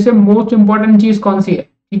 3 में से मोस्ट इंपॉर्टेंट चीज कौन सी है?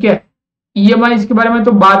 ठीक है. ईएमआई के बारे में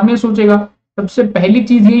तो बाद में सोचेगा. सबसे पहली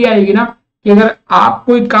चीज यही आएगी ना कि अगर आप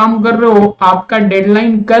कोई काम कर रहे हो, आपका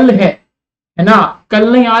डेडलाइन कल है ना?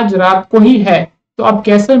 कल नहीं, आज रात को ही है. तो आप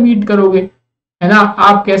कैसे मीट करोगे, है ना?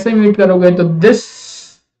 आप कैसे मीट करोगे? तो this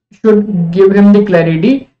should give him the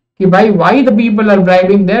clarity कि भाई why the people are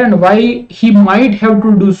bribing there and why he might have to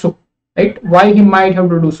do so, right? Why he might have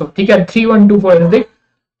to do so. ठीक है. 3 1 2 4 is the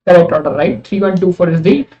correct order, right? 3 1 2 4 is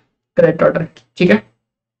the correct order. ठीक है.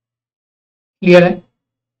 Clear है?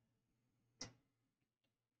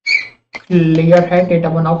 Clear है. Data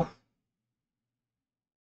बनाओ.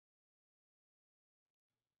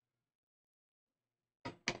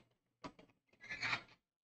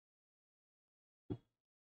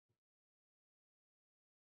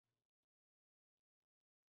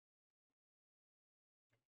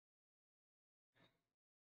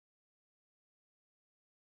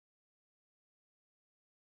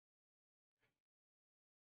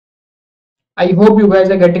 I hope you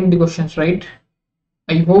guys are getting the questions right,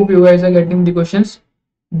 I hope you guys are getting the questions.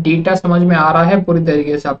 Data समझ में आ रहा है पूरी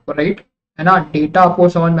तरीके से आपको, राइट है ना, डेटा आपको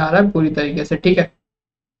समझ में आ रहा है पूरी तरीके से, ठीक है।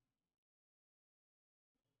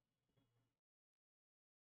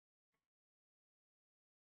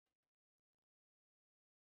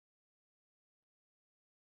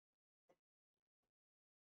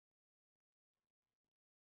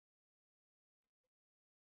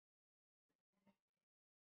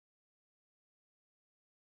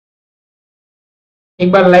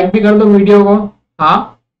 एक बार लाइक भी कर दो वीडियो को।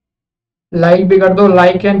 हाँ, लाइक भी कर दो,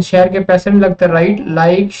 लाइक एंड शेयर के पैसे नहीं लगते, right,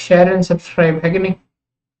 like share and subscribe है कि नहीं,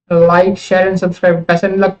 लाइक शेयर एंड सब्सक्राइब पैसे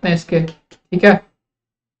नहीं लगते हैं इसके, ठीक है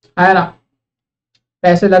ना,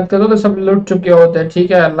 पैसे लगते तो सब लुट चुके होते हैं,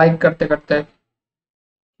 ठीक है, लाइक करते करते,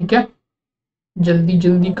 ठीक है, जल्दी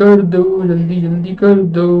जल्दी कर दो, जल्दी जल्दी कर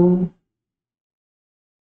दो।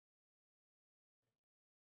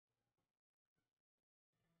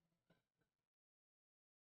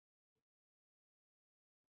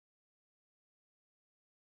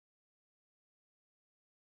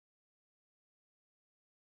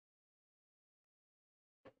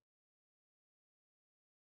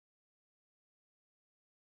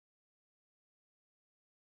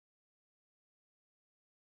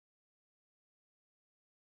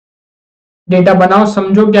 डेटा बनाओ,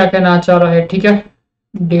 समझो क्या कहना चाह रहा है, ठीक है,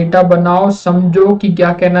 डेटा बनाओ, समझो कि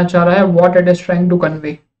क्या कहना चाह रहा है, what it is trying to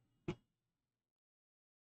convey.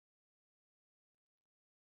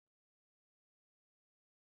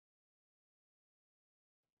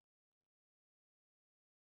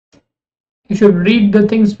 You should read the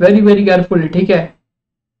things very very carefully, ठीक है,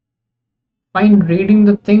 find reading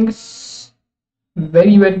the things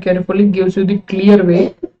very very carefully gives you the clear way,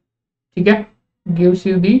 ठीक है, gives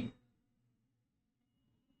you the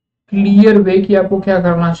clear way कि आपको क्या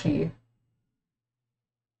करना चाहिए।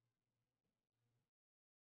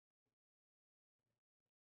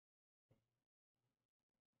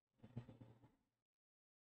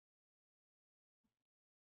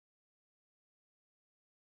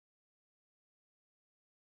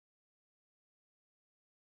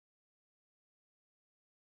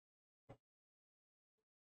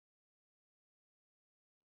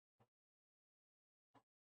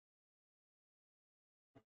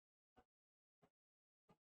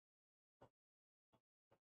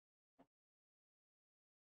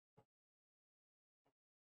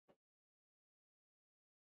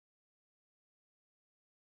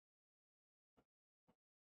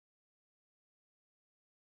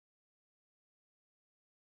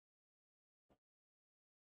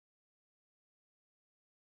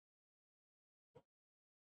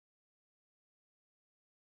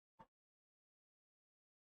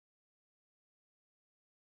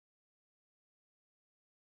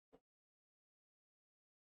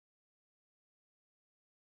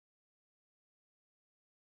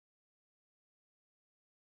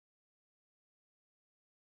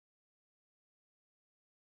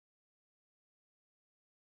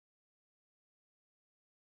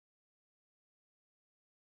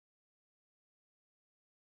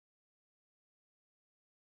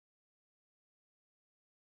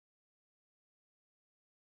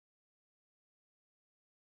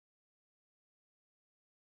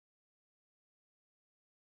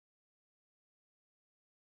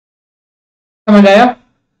 समझ आया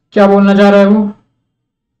क्या बोलना चाह रहा है वो,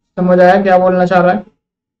 समझ आया क्या बोलना चाह रहा है।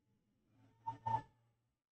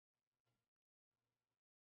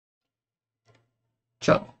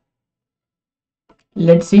 चलो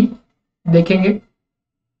लेट्स सी, देखेंगे।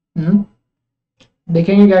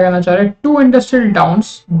 देखेंगे क्या कहना चाह रहे हैं। To industrial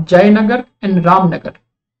towns Jaynagar and Ramnagar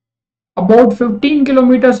about 15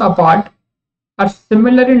 kilometers apart are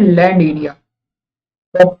similar in land area,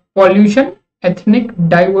 pollution, ethnic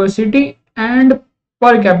diversity and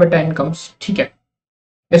per capita incomes, ठीक है,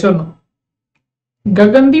 yes or no।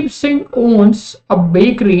 Gagandeep Singh owns a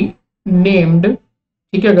bakery named,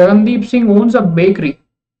 ठीक है, Gagandeep Singh owns a bakery,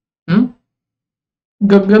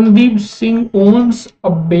 Gagandeep Singh owns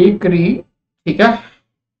a bakery, ठीक है,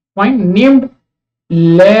 fine, named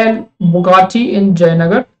Lal Bugatti in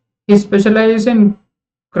Jayanagar। He specializes in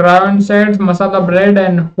croissants, masala bread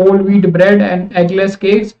and whole wheat bread and eggless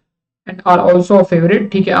cakes and are also a favorite,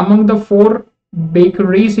 ठीक है। Among the four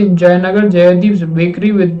bakeries in Jayanagar, Jayadip's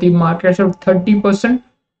bakery with the market share of 30%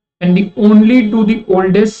 and the only to the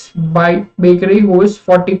oldest by bakery who is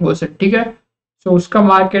 40%, ठीक है। So उसका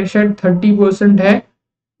market share 30% है,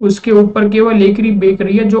 उसके ऊपर केवल एक ही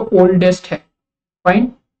बेकरी है जो ओल्डेस्ट है,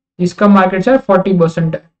 फाइन, जिसका मार्केट शेयर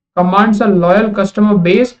 40% है। Commands a loyal customer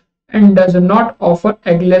base and does not offer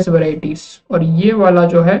eggless varieties, और ये वाला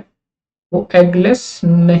जो है वो एगलेस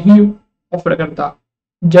नहीं ऑफर करता।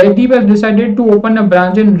 Jaideep has decided to open a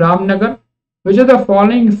branch in Ramnagar. Which of the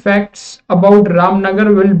following facts about Ramnagar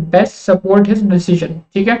will best support his decision?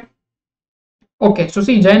 ठीक है, okay, so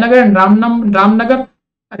see, Jayanagar and Ramnagar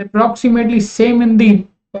are approximately same in the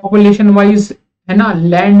population wise, है ना,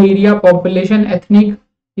 land area, population, ethnic,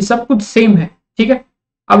 ये सब कुछ same है, ठीक है।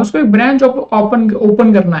 अब उसको एक ब्रांच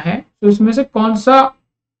ओपन करना है, तो इसमें से कौन सा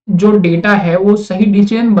जो डेटा है वो सही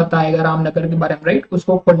डिसीजन बताएगा रामनगर के बारे में, राइट,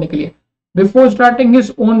 उसको खोलने के लिए। Before starting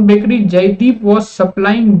his own bakery, Jaideep was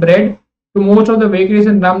supplying bread to most of the bakeries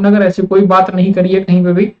इन रामनगर। ऐसी कोई बात नहीं करी है कहीं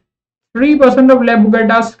पे भी। 3% of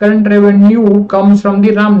Labugata's current revenue comes from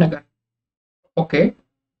the Ramnagar. Okay,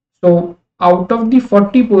 so out of the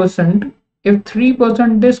 40%, if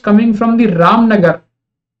 3% is coming from the Ramnagar,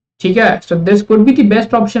 ठीक है, so this could be the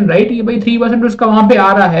best option, right? ये भाई 3% उसका वहां पे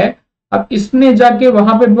आ रहा है। अब इसने जाके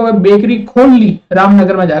वहां पे बेकरी खोल ली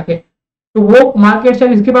रामनगर में जाके, तो वो मार्केट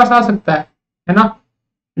शेयर इसके पास आ सकता है ना।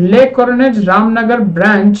 ले कॉर्नेज Ramnagar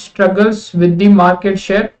branch struggles with the market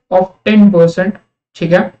share of 10%,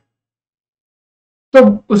 ठीक है,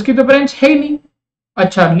 तो उसकी तो ब्रांच है ही नहीं।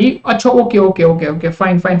 अच्छा ली, अच्छा okay okay okay okay,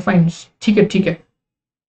 fine fine fine, ठीक है ठीक है,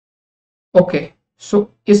 ओके। सो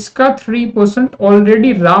इसका 3%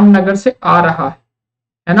 ऑलरेडी रामनगर से आ रहा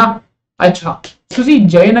है ना। अच्छा, तो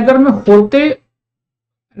जयनगर में होते,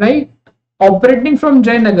 right, operating from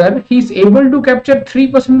Jayanagar, he is able to capture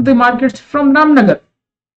 3% of the markets from Ramnagar.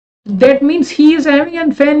 That means he is having a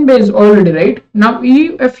fan base already, right? Now,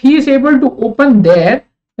 if he is able to open there,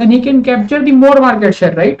 then he can capture the more market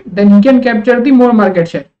share, right? Then he can capture the more market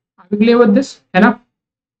share. Are we clear with this? है ना?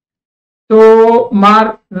 तो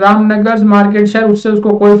Ramnagar market share उससे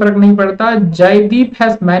उसको कोई फर्क नहीं पड़ता। Jaideep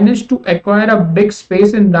has managed to acquire a big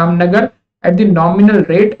space in Ramnagar at the nominal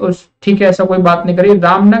rate, ठीक है, ऐसा कोई बात नहीं करी।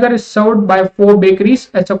 Ramnagar is served bye 4 bakeries,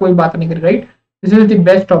 ऐसा कोई बात नहीं करी, right. This is the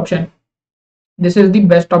best option, this is the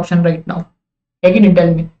best option right now, है कि नहीं,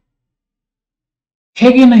 टेल मी,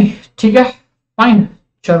 है कि नहीं, ठीक है, फाइन।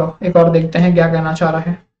 चलो एक और देखते हैं क्या कहना चाह रहा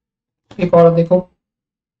है, एक और देखो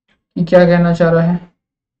कि क्या कहना चाह रहा है।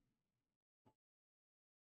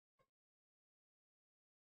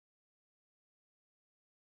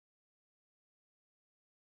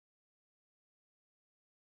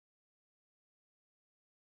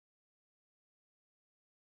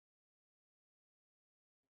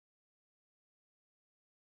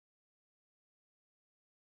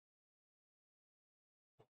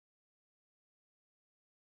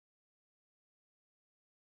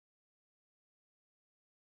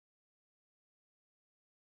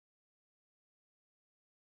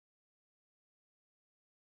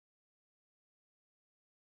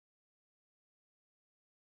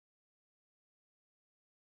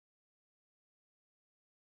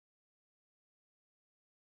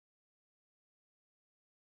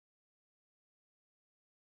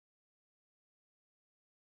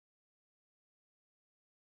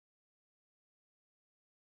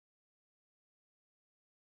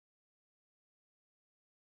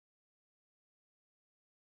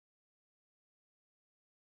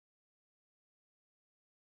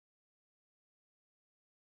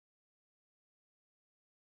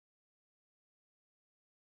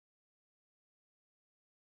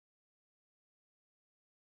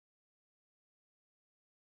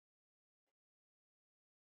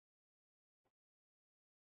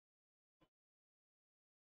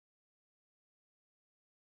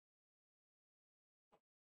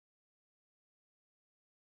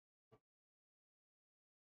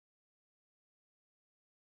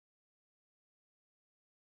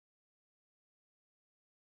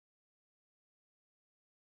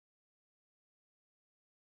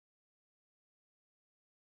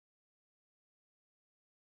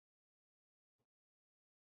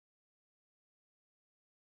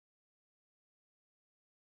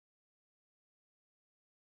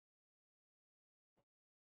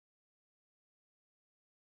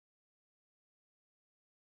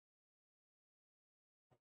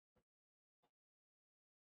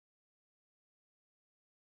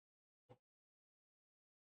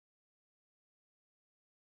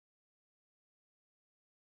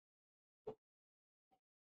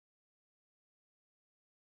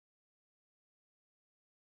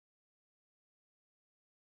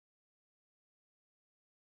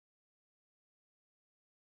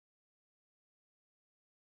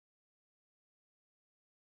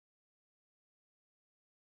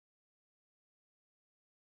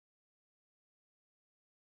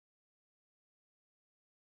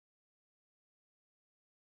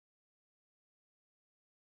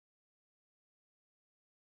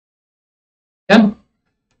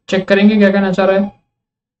 चेक करेंगे क्या कहना चाह रहा है।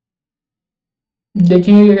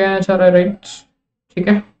 देखेंगे क्या कहना चाह रहा है, राइट? ठीक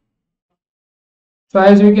है, so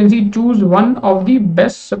as we can see, choose one of the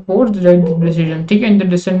best supports the decision, ठीक है, in the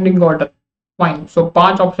descending order. Fine, सो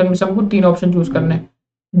पांच ऑप्शन में से हमको तीन ऑप्शन चूज करने हैं.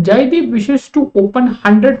 जयदीप विशेष to open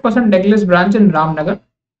 100% eggless branch in Ramnagar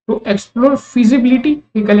to explore feasibility.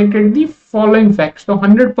 He collected the following facts. तो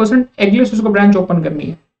 100% एगलेस उसको ब्रांच ओपन करनी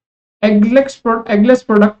है. Eggless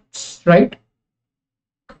products, right,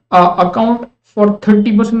 account for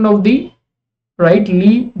 30% of the, right,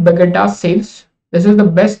 Lee बेगेटा sales. This is the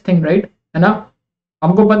best thing, right, है ना.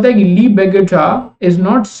 हमको पता है कि ली बेगेटा is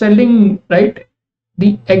not selling, right,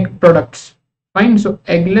 the egg products. Fine, so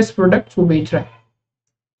eggless products वो बेच रहा है.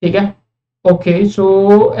 ठीक है, ओके, सो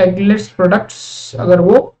एगलेस प्रोडक्ट्स अगर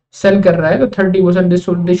वो सेल कर रहा है तो 30%, this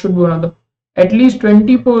should be one of the at least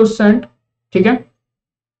 20%. ठीक है,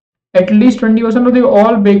 at least 20% of the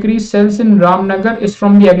all bakery sales in Ramnagar is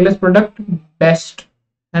from the eggless product. Best,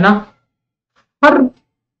 है ना. हर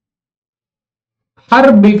हर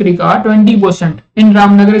बेकरी का 20% इन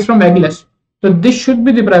रामनगर इज फ्रॉम एगलेस. तो this should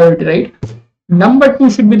be the priority, right. Number two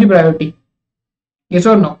should be the priority. Yes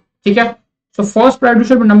और no? ठीक है, so first priority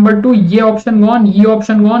should be number two. ये option gone, ये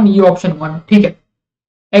option gone, ये ऑप्शन गॉन. ठीक है,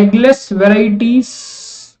 eggless varieties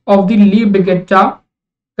of the Lee बिगेटा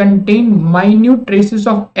contain minute traces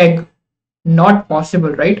of egg. Not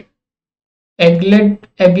possible, right?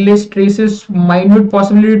 Eggless traces minute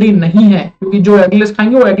possibility नहीं है, क्योंकि जो एगलेस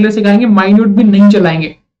खाएंगे वो एगलेस ही खाएंगे, माइन्यूट भी नहीं चलाएंगे.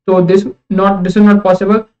 तो this is not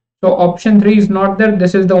possible. So option 3 is not there.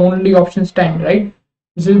 This is the only option stand, right?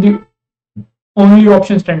 This is the only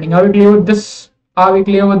option standing. Are we clear with this? Are we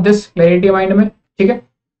clear with this? Clarity mind में, ठीक है.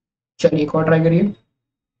 चलिए एक और try करिए,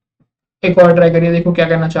 एक और try करिए, देखो क्या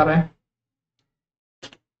कहना चाह रहा है.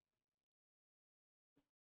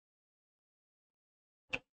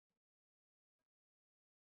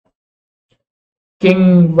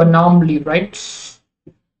 King वनामली, right.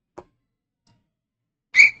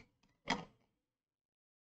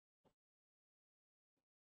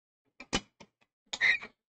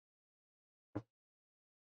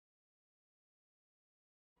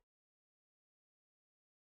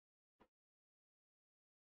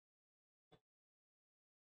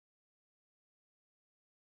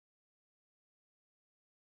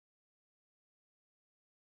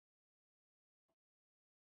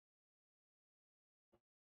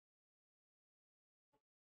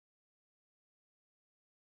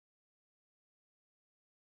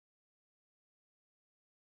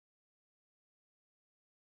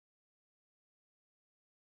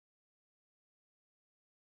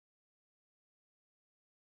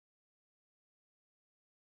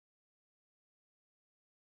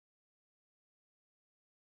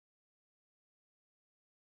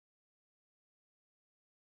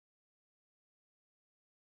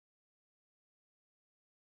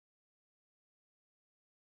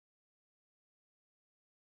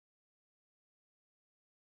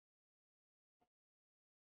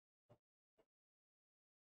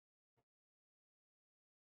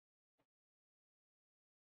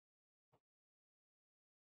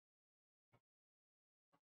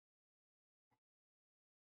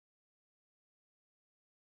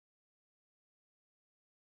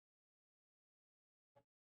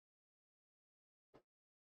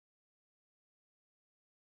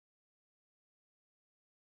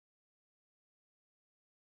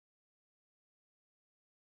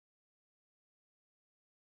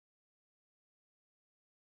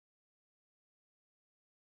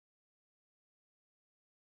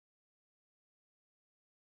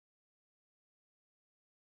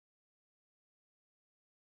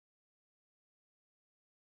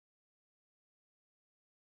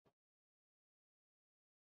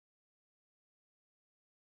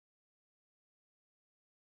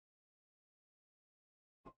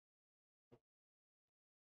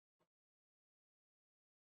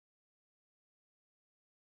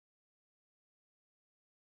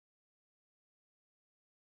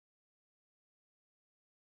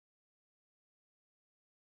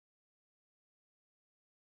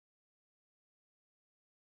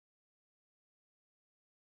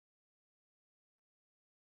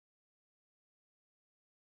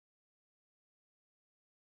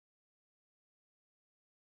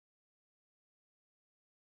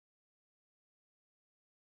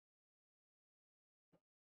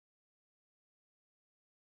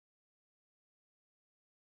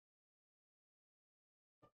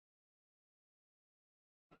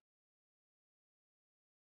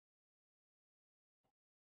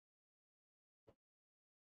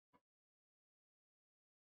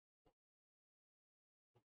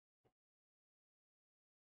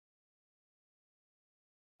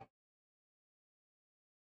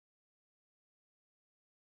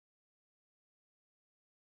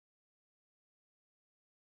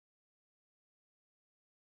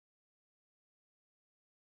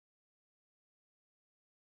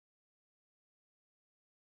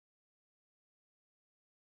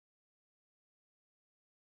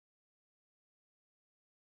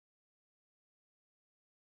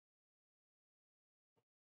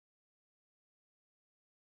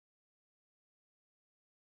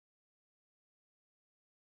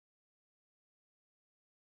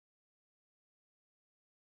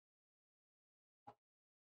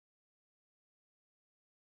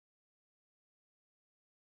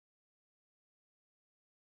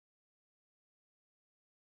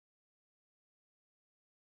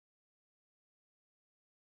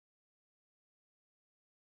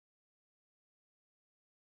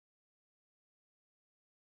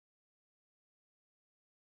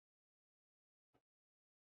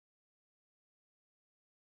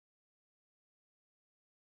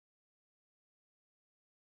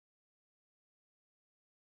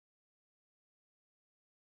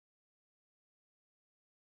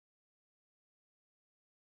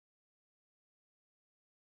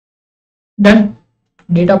 डन,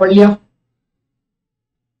 डेटा पढ़ लिया,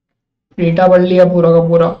 डेटा पढ़ लिया पूरा का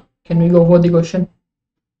पूरा। Can we go for the question?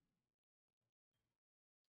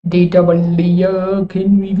 Data पढ़ लिया,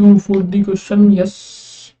 can we go for the question? Yes.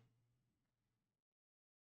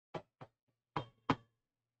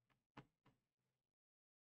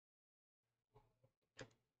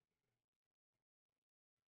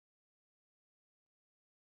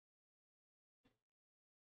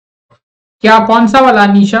 क्या, कौन सा वाला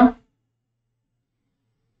निशा?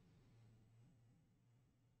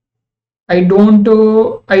 I do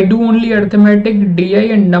only arithmetic, DI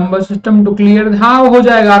and number system to clear। हाँ हो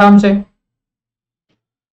जाएगा आराम से,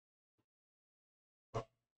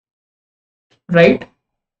 राइट?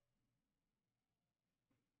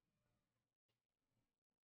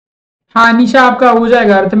 हाँ निशा, आपका हो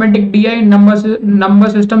जाएगा अर्थमेटिक डीआई नंबर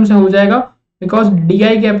सिस्टम से हो जाएगा, बिकॉज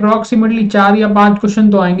डीआई के अप्रोक्सीमेटली 4 या 5 क्वेश्चन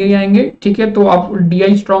तो आएंगे ही आएंगे। ठीक है, तो आप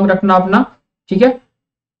डीआई स्ट्रॉन्ग रखना अपना। ठीक है,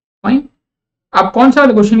 फाइन। आप कौन सा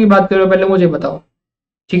वाले क्वेश्चन की बात कर रहे हो पहले मुझे बताओ।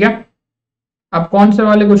 ठीक है, आप कौन से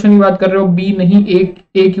वाले क्वेश्चन की बात कर रहे हो? बी नहीं,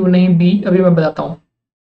 ए क्यों नहीं, बी अभी मैं बताता हूँ।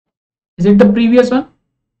 Is it the previous one?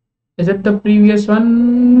 Is it the previous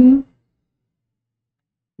one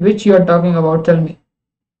which you are talking about? Tell me,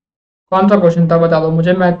 कौन सा क्वेश्चन था बता दो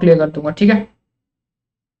मुझे, मैं क्लियर कर दूंगा। ठीक है,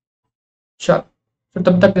 चलो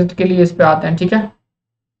तो तब तक इसके लिए इस पे आते हैं। ठीक है,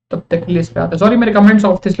 तब तक के लिए इस पे आते हैं। सॉरी मेरे कमेंट्स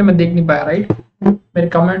ऑफ थे इसलिए मैं देख नहीं पाया, राइट? मेरे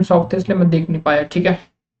कमेंट्स ऑफ थे इसलिए मैं देख नहीं पाया। ठीक है,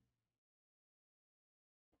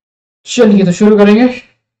 चलिए तो शुरू करेंगे।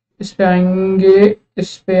 इस पे आएंगे,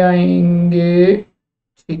 इस पे आएंगे।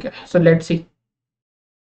 ठीक है, सो लेट्स सी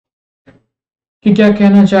कि क्या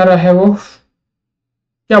कहना चाह रहा है वो।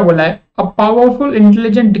 क्या बोला है? A powerful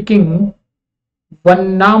intelligent king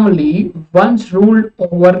Vanamali once ruled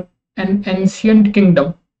over an ancient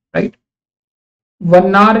kingdom, right?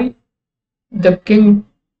 Vanari, the king,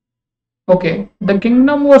 okay, the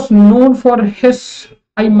kingdom was known for his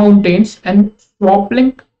high mountains and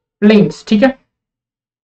swamping plains. ठीक है,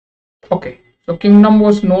 okay, so kingdom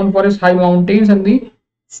was known for his high mountains and the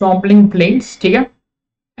swamping plains. ठीक है,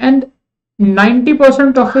 and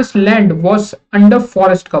 90% of his land was under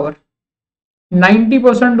forest cover.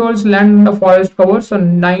 90% of his land under forest cover, so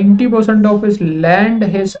 90% of his land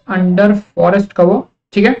is under forest cover।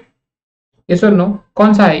 ठीक है, yes or no?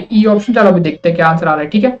 कौन सा है? E option. चलो अभी देखते हैं क्या आंसर आ रहा है।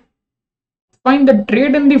 ठीक है, find the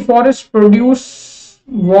trade in the forest produce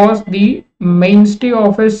was the mainstay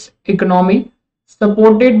of his economy,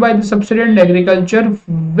 supported by the subsistence agriculture.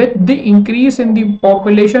 With the increase in the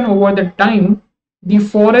population over the time, the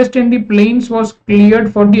forest in the plains was cleared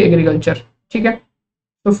for the agriculture। ठीक है,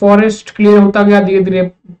 तो forest clear होता गया, धीरे धीरे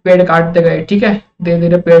पेड़ काटते गए। ठीक है, धीरे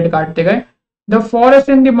धीरे पेड़ काटते गए। The forest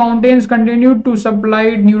in the mountains continue to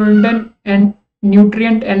supply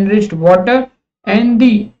nutrient enriched water and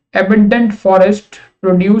the abundant forest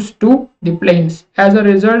produced to the plains. As a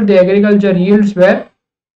result, the agriculture yields were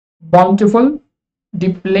bountiful. The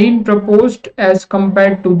plain proposed as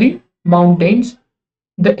compared to the mountains.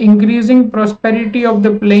 The increasing prosperity of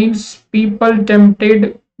the plains people tempted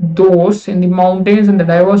those in the mountains and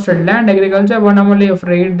the diverse land agriculture were normally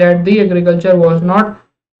afraid that the agriculture was not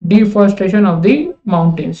deforestation of the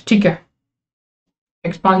mountains। ठीक है,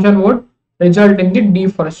 expansion would result in the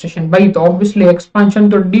deforestation। भाई तो obviously expansion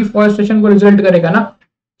तो deforestation को result करेगा ना।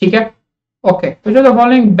 ठीक है, okay, which of the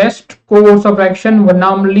following best course of action were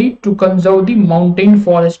normally to conserve the mountain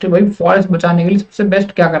forest। भाई फॉरेस्ट बचाने के लिए सबसे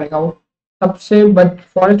बेस्ट क्या करेगा वो?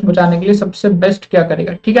 फॉरेस्ट बचाने के लिए सबसे बेस्ट क्या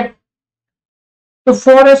करेगा? ठीक है, तो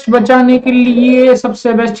फॉरेस्ट बचाने के लिए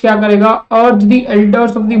सबसे बेस्ट क्या करेगा? अर्ज the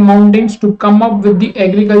elders of the mountains to come up with the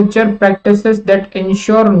agriculture practices that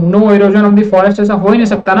ensure no erosion of the forest. ऐसा हो ही नहीं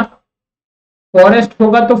सकता ना, फॉरेस्ट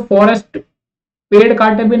होगा तो फॉरेस्ट पेड़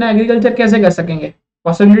काटे बिना एग्रीकल्चर कैसे कर सकेंगे?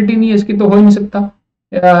 पॉसिबिलिटी नहीं है इसकी, तो हो ही नहीं सकता।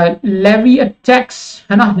 लेवी अ टैक्स,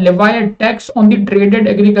 है ना, लेवाई a tax on the traded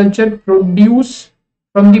agriculture produce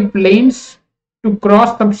from the planes to cross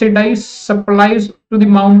subsidise supplies to the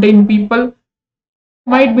mountain people.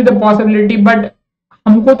 Might be the possibility, but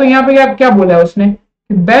हमको तो यहाँ पे क्या बोला है उसने?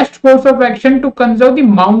 Best course of action to conserve the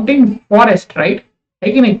mountain forest, right?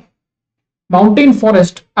 है कि नहीं? माउंटेन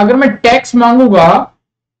फॉरेस्ट अगर मैं टैक्स मांगूंगा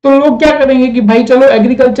तो लोग क्या करेंगे कि भाई चलो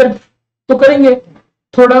एग्रीकल्चर तो करेंगे,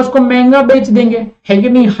 थोड़ा उसको महंगा बेच देंगे, है कि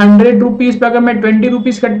नहीं? 100 रुपीज पे अगर मैं 20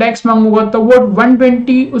 रुपीज का टैक्स मांगूंगा तो वो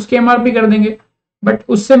 120 उसके एमआरपी कर देंगे, बट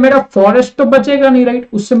उससे मेरा फॉरेस्ट तो बचेगा नहीं, राइट?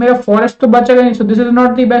 उससे मेरा फॉरेस्ट तो बचेगा नहीं। So this is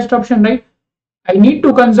not the best option, right? I need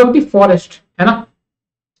to conserve the forest, है ना?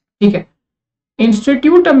 ठीक है,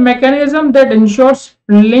 institute a mechanism that ensures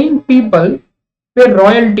plane people पे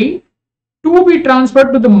royalty to be transferred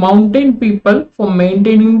to the mountain people for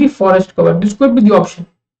maintaining the forest cover. This could be the option.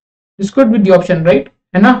 This could be the option, right,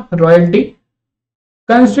 है ना, royalty.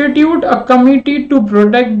 Constitute a committee to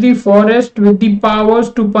protect the forest with the powers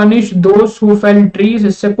to punish those who fell trees।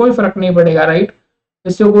 इससे कोई फर्क नहीं पड़ेगा, right,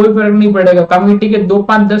 इससे कोई फर्क नहीं पड़ेगा। कमेटी के 2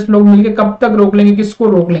 5 10 लोग मिलकर कब तक रोक लेंगे, किसको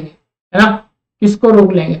रोक लेंगे, है ना, किसको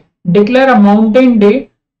रोक लेंगे। Declare a mountain day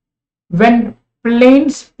when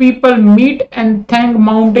planes people meet and thank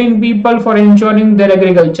mountain people for ensuring there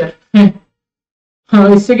agriculture. हाँ,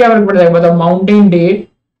 इससे क्या फर्क पड़ जाएगा बताओ। माउंटेन डे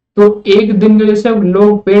तो एक दिन के जैसे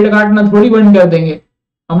लोग पेड़ काटना थोड़ी बंद कर देंगे।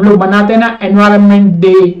 हम लोग बनाते हैं ना एनवायरनमेंट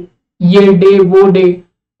डे, ये डे वो डे,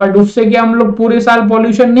 बट उससे क्या हम लोग पूरे साल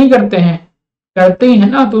पॉल्यूशन नहीं करते हैं, करते ही है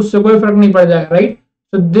ना, तो उससे कोई फर्क नहीं पड़ जाएगा, right.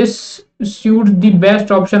 So this suits the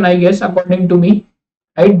best option I guess according to me,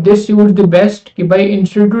 right, this suits the best कि भाई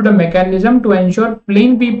institute a mechanism to ensure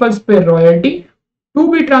plain people's pay royalty to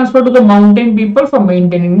be transferred to the mountain people for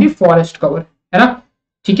maintaining the forest cover, है ना,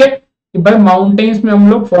 ठीक है, कि भाई mountains में हम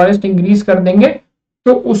लोग फॉरेस्ट इंक्रीज कर देंगे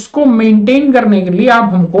तो उसको मेंटेन करने के लिए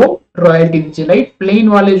आप हमको रॉयल्टी दीजिए, राइट। प्लेन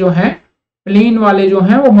वाले जो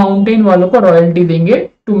हैं वो माउंटेन वालों को रॉयल्टी देंगे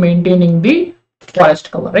to maintaining the forest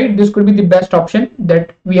cover, right. This could be the best option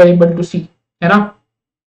that we are able to सी, है ना।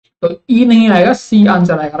 तो ई नहीं आएगा, सी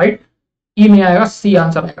आंसर आएगा, राइट, ई नहीं आएगा, सी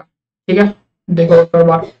आंसर आएगा, ठीक है। देखो एक और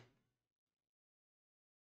बार,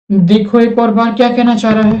 देखो एक और बार क्या कहना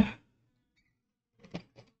चाह रहा है।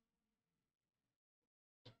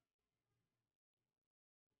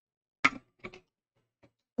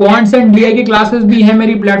 क्वांट्स एंड डीआई की क्लासेस भी है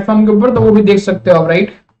मेरी प्लेटफॉर्म के ऊपर, तो वो भी देख सकते हो आप, राइट।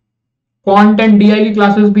 क्वांट एंड डीआई की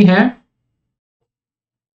क्लासेस भी हैं।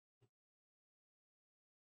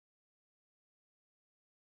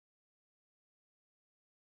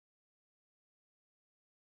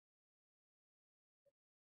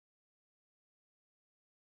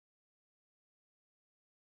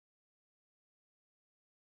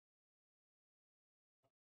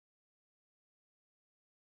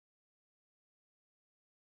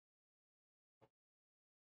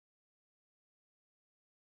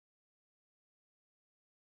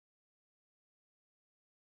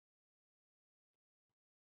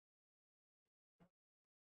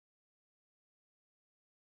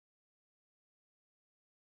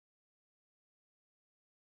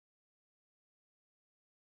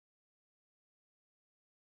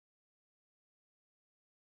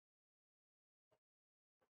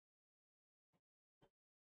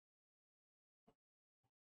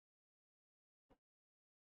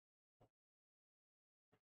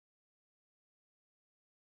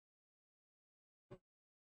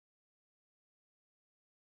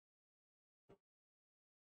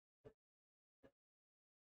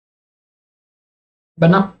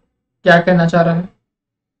 बना क्या कहना चाह रहा है,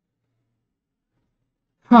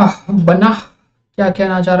 हाँ बना क्या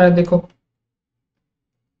कहना चाह रहा है, देखो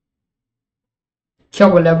क्या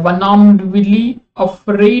बोला है। One armed Willie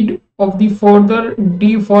afraid of the further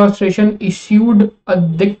deforestation issued a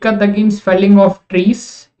dikkat against felling of trees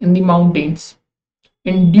in the mountains.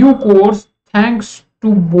 In due course, thanks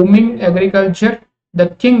to booming agriculture, the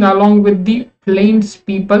king along with the plains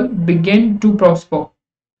people began to prosper.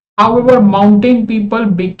 However, mountain people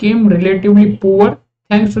became relatively poor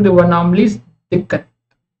thanks to the Vanamli's dikkat.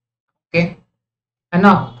 Okay, and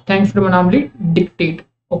now thanks to the Vanamli dictate.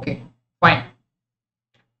 Okay, fine.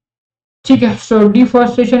 ठीक है, so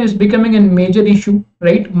deforestation is becoming a major issue,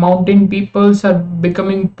 right? Mountain peoples are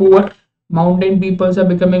becoming poor,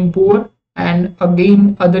 and again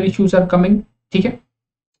other issues are coming, ठीक है।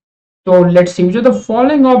 So let's see, so the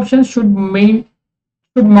following options should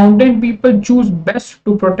mountain people choose best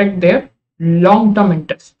to protect their long term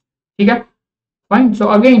interest, ठीक है, fine।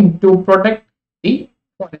 So again to protect the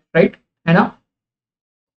forest, right, है ना,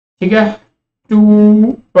 ठीक है, to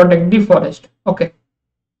protect the forest, okay।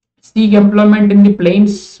 Seek employment in the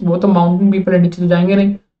plains, वो तो mountain people नीचे तो जाएंगे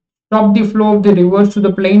नहीं। Stop the flow of the reverse to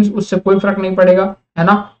the planes, उससे कोई फर्क नहीं पड़ेगा, है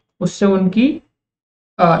ना, उससे उनकी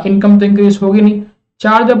इनकम तो इंक्रीज होगी नहीं।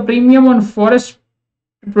 Charge a premium on forest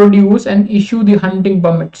produce and issue the hunting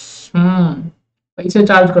permits, पैसे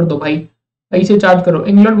चार्ज कर दो भाई, पैसे चार्ज करो।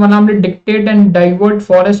 England वनामले dictate and divert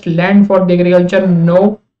forest land for the agriculture,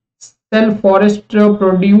 no. Self forest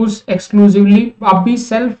produce exclusively, अब भी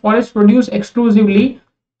सेल्फ फॉरेस्ट प्रोड्यूस एक्सक्लूसिवली,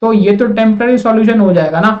 तो ये तो टेम्पररी सॉल्यूशन हो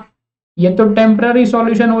जाएगा ना, ये तो टेम्पररी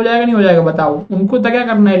सॉल्यूशन हो जाएगा, नहीं हो जाएगा बताओ। उनको तो क्या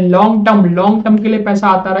करना है, लॉन्ग टर्म के लिए पैसा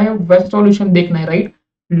आता रहे वैसा सॉल्यूशन देखना है, राइट।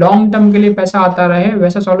 लॉन्ग टर्म के लिए पैसा आता रहे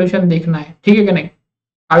वैसा सॉल्यूशन देखना है, ठीक है कि नहीं।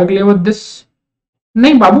 Are clear with this?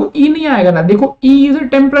 नहीं बाबू, ई नहीं आएगा ना, देखो E is a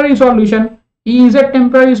temporary solution, E is a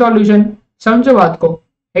temporary solution, समझो बात को,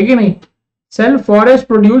 है कि नहीं। Self forest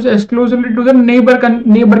produce exclusively to the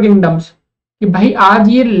neighbour kingdoms, कि भाई आज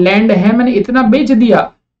ये लैंड है मैंने इतना बेच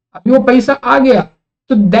दिया, अभी वो पैसा आ गया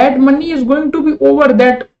तो that money is going to be over,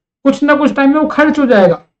 that कुछ ना कुछ टाइम में वो खर्च हो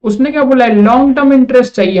जाएगा। उसने क्या बोला है, लॉन्ग टर्म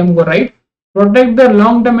इंटरेस्ट चाहिए हमको, right? Protect the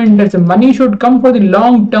long term interest, money should come for the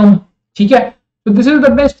long term, ठीक है? So this is the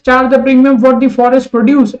best, charge the premium for the forest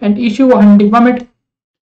produce and issue a hunting permit,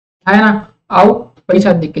 है ना? आओ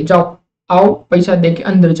पैसा दे के जाओ, आओ पैसा दे के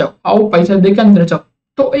अंदर जाओ, आओ पैसा दे के अंदर जाओ,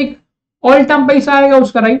 तो एक ऑल टर्म पैसा आएगा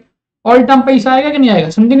उसका, राइट? ऑल टर्म पैसा आएगा कि नहीं आएगा?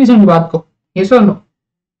 समझे नहीं समझ बात को? ये so no,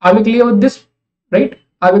 are we clear with this, right?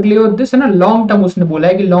 Are we clear with this, है ना? लॉन्ग टर्म उसने बोला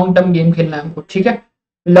है कि लॉन्ग टर्म गेम खेलना है हमको, ठीक है?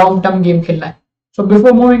 लॉन्ग टर्म गेम खेलना है। So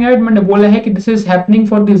before moving ahead, मैंने बोला है कि this is happening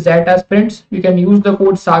for the XAT aspirants. You can use the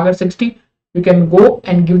code Sagar60. You can go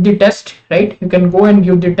and give the test, right? You can go and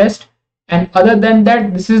give the test. And other than that,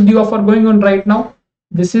 this is the offer going on right now.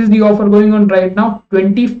 This is the offer going on right now.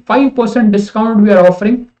 25% discount we are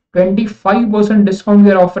offering. 25% discount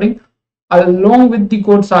we are offering along with the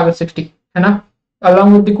code Sagar60, है ना?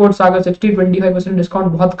 Along with the code Sagar60, 25%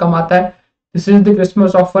 discount बहुत कम आता है. This is the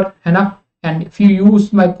Christmas offer, है ना? And if you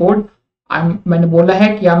use my code, मैंने बोला है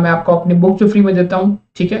कि मैं आपको अपनी बुक जो फ्री में देता हूँ,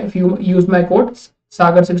 ठीक है? If you use my code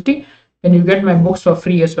Sagar60 then you get my books for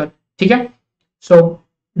free as well, ठीक है? So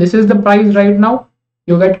this is the price right now.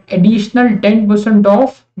 You get additional 10%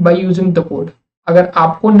 off by using the code. अगर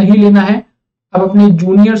आपको नहीं लेना है, आप अपने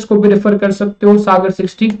जूनियर्स को भी रेफर कर सकते हो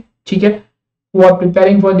Sagar60, ठीक है? वो are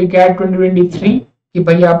preparing for the cat 2023 कि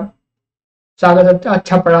भाई आप सागर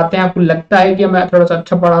अच्छा पढ़ाते हैं, आपको लगता है कि मैं थोड़ा सा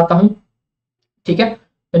अच्छा पढ़ाता हूँ, ठीक है?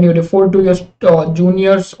 Then you refer to your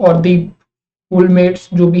juniors or the schoolmates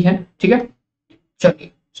जो भी हैं, ठीक है?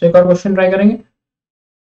 चलिए, so एक और क्वेश्चन ट्राई करेंगे,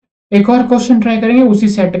 एक और क्वेश्चन ट्राई करेंगे, उसी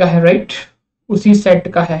सेट का है, राइट? उसी सेट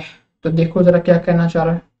का है, तो देखो जरा क्या कहना चाह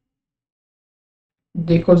रहा है,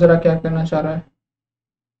 देखो जरा क्या कहना चाह रहा है।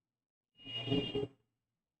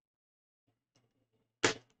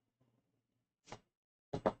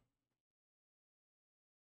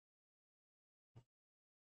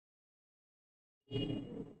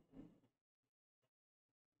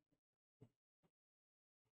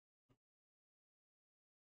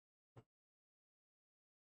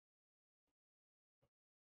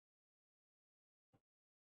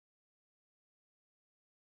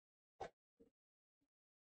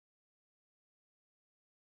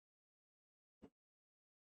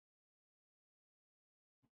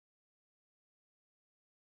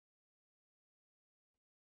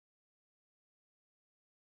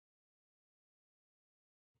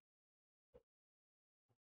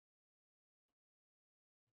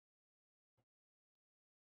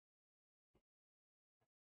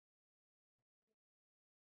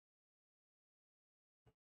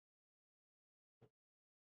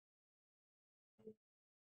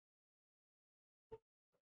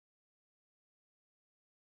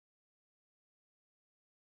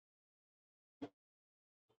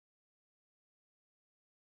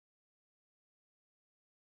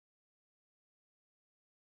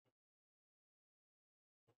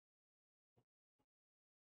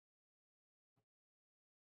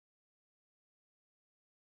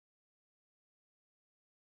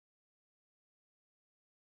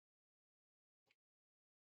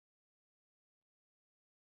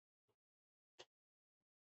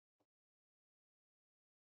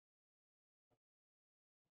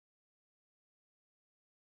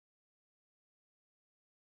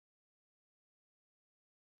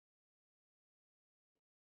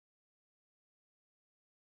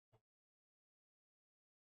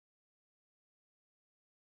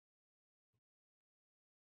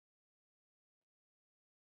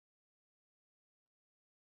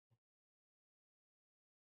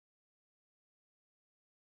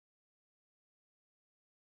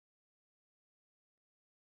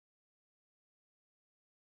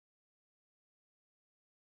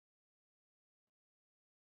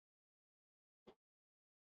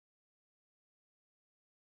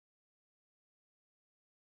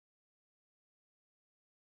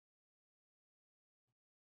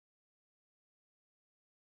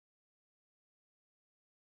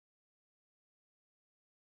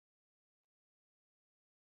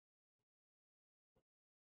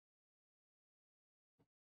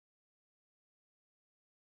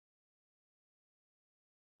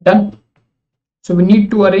 Done. So we need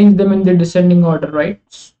to arrange them in the descending order, right?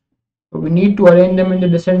 So we need to arrange them in the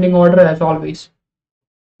descending order as always.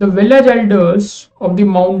 The village elders of the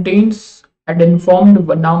mountains had informed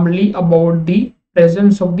Vanamali about the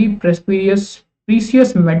presence of the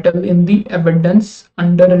precious metal in the abundance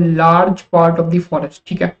under a large part of the forest.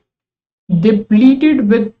 ठीक है? They pleaded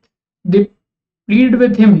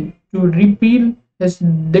with him to repeal his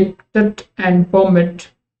dictate and permit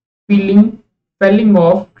felling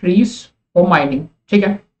of trees for mining. ठीक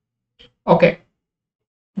है? Okay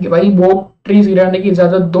कि भाई वो trees गिराने की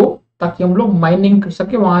इजाजत दो ताकि हम लोग माइनिंग कर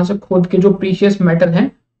सके, वहां से खोद के जो प्रीशियस मेटल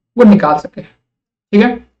हैं वो निकाल सके। ठीक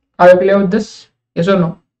है, are you clear with this? Yes और no?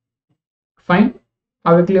 Fine,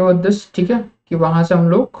 are you clear with this? ठीक है, कि वहां से हम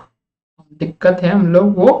लोग दिक्कत है हम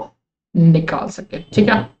लोग वो निकाल सके। ठीक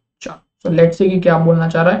है, चलो सो लेट्स सी कि क्या बोलना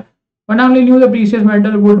चाह रहा है। When only knew the precious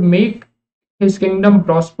metal would make his kingdom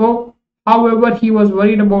prosper. However, he was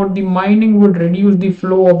worried about the mining would reduce the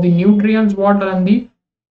flow of the nutrients, water, and the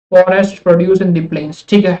forest produce in the plains.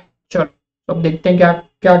 ठीक है, चलो तो अब देखते हैं क्या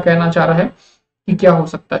क्या कहना चाह रहा है कि क्या हो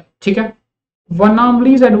सकता है। ठीक है,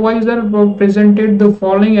 Vanamli's advisor presented the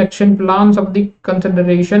following action plans of the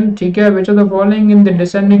consideration. ठीक है, which of the following in the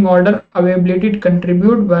descending order availability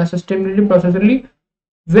contribute by sustainability processually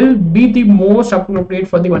will be the most appropriate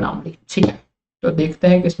for the Vanamli. ठीक है, तो देखते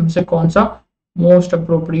हैं कि इसमें से कौन सा मोस्ट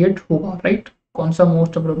अप्रोप्रिएट होगा। राइट, कौन सा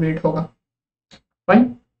मोस्ट अप्रोप्रिएट होगा। फाइन,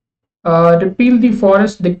 repeal the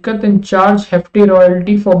forest दिक्कत and charge hefty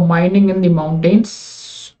royalty for mining in the mountains.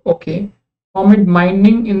 Okay, permit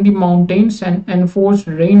mining in the mountains and enforce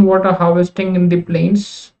rainwater harvesting in the plains.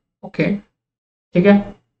 Okay, ठीक है,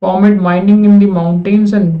 permit mining in the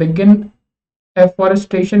mountains and begin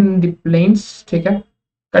afforestation in the plains. ठीक है,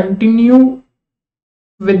 continue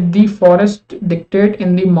with the forest dictate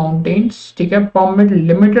in the mountains. ठीक है, permit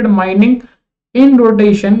limited mining in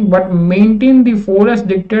rotation but maintain the forest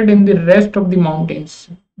dictate in the rest of the mountains.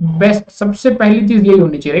 Best, सबसे पहली चीज यही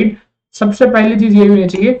होनी चाहिए। राइट, सबसे पहली चीज यही होनी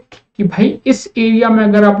चाहिए कि भाई इस एरिया में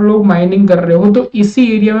अगर आप लोग माइनिंग कर रहे हो तो इसी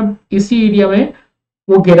एरिया में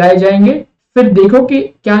वो गिराए जाएंगे। फिर देखो कि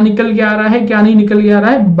क्या निकल के आ रहा है क्या नहीं निकल के आ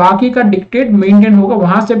रहा है, बाकी का डिक्टेट मेंटेन होगा,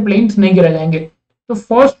 वहां से प्लेन्स नहीं गिराए जाएंगे। तो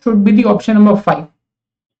first should be the option number 5.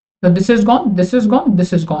 So this is gone, this is gone,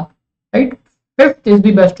 this is gone. Right, fifth is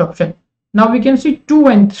the best option. Now we can see 2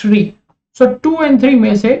 and 3. So 2 and 3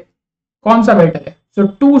 में से कौन सा बेटर है? So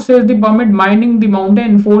 2 says the permit mining the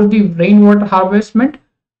mountain, enforce the rainwater harvestment,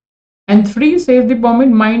 and 3 says the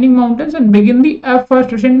permit mining mountains and begin the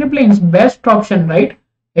afforestation in the plains. Best option, right?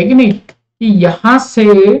 है कि नहीं, कि यहां से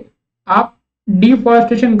आप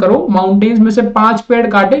डिफॉरेस्टेशन करो, माउंटेन्स में से 5 पेड़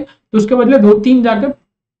काटे तो उसके बदले 2-3 जाके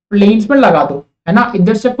प्लेन्स में लगा दो, है ना।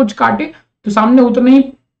 इधर से कुछ काटे तो सामने उतने ही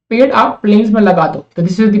पेड़ आप प्लेन्स में लगा दो। तो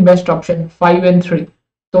this is the best option 5 and 3.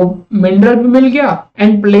 तो मिनरल भी मिल गया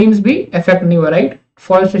एंड प्लेन्स भी इफेक्ट नहीं हुआ। राइट,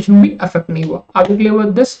 फॉरेस्टेशन भी इफेक्ट नहीं हुआ। Are you clear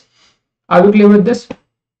with this? Are you clear with this?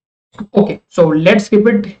 Okay, so let's keep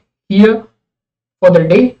it here for the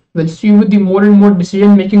day. We'll see you with the more and more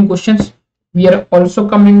decision making questions. We are also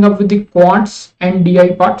coming up with the quants and DI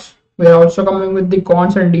parts. We are also coming with the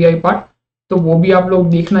quants and DI part. तो वो भी आप लोग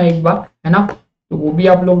देखना एक बार, है ना, तो वो भी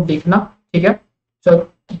आप लोग देखना। ठीक है, सो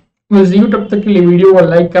तब तक के लिए वीडियो को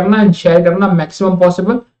लाइक करना एंड शेयर करना maximum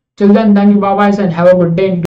possible. Till then, thank you, bye bye and have a good day.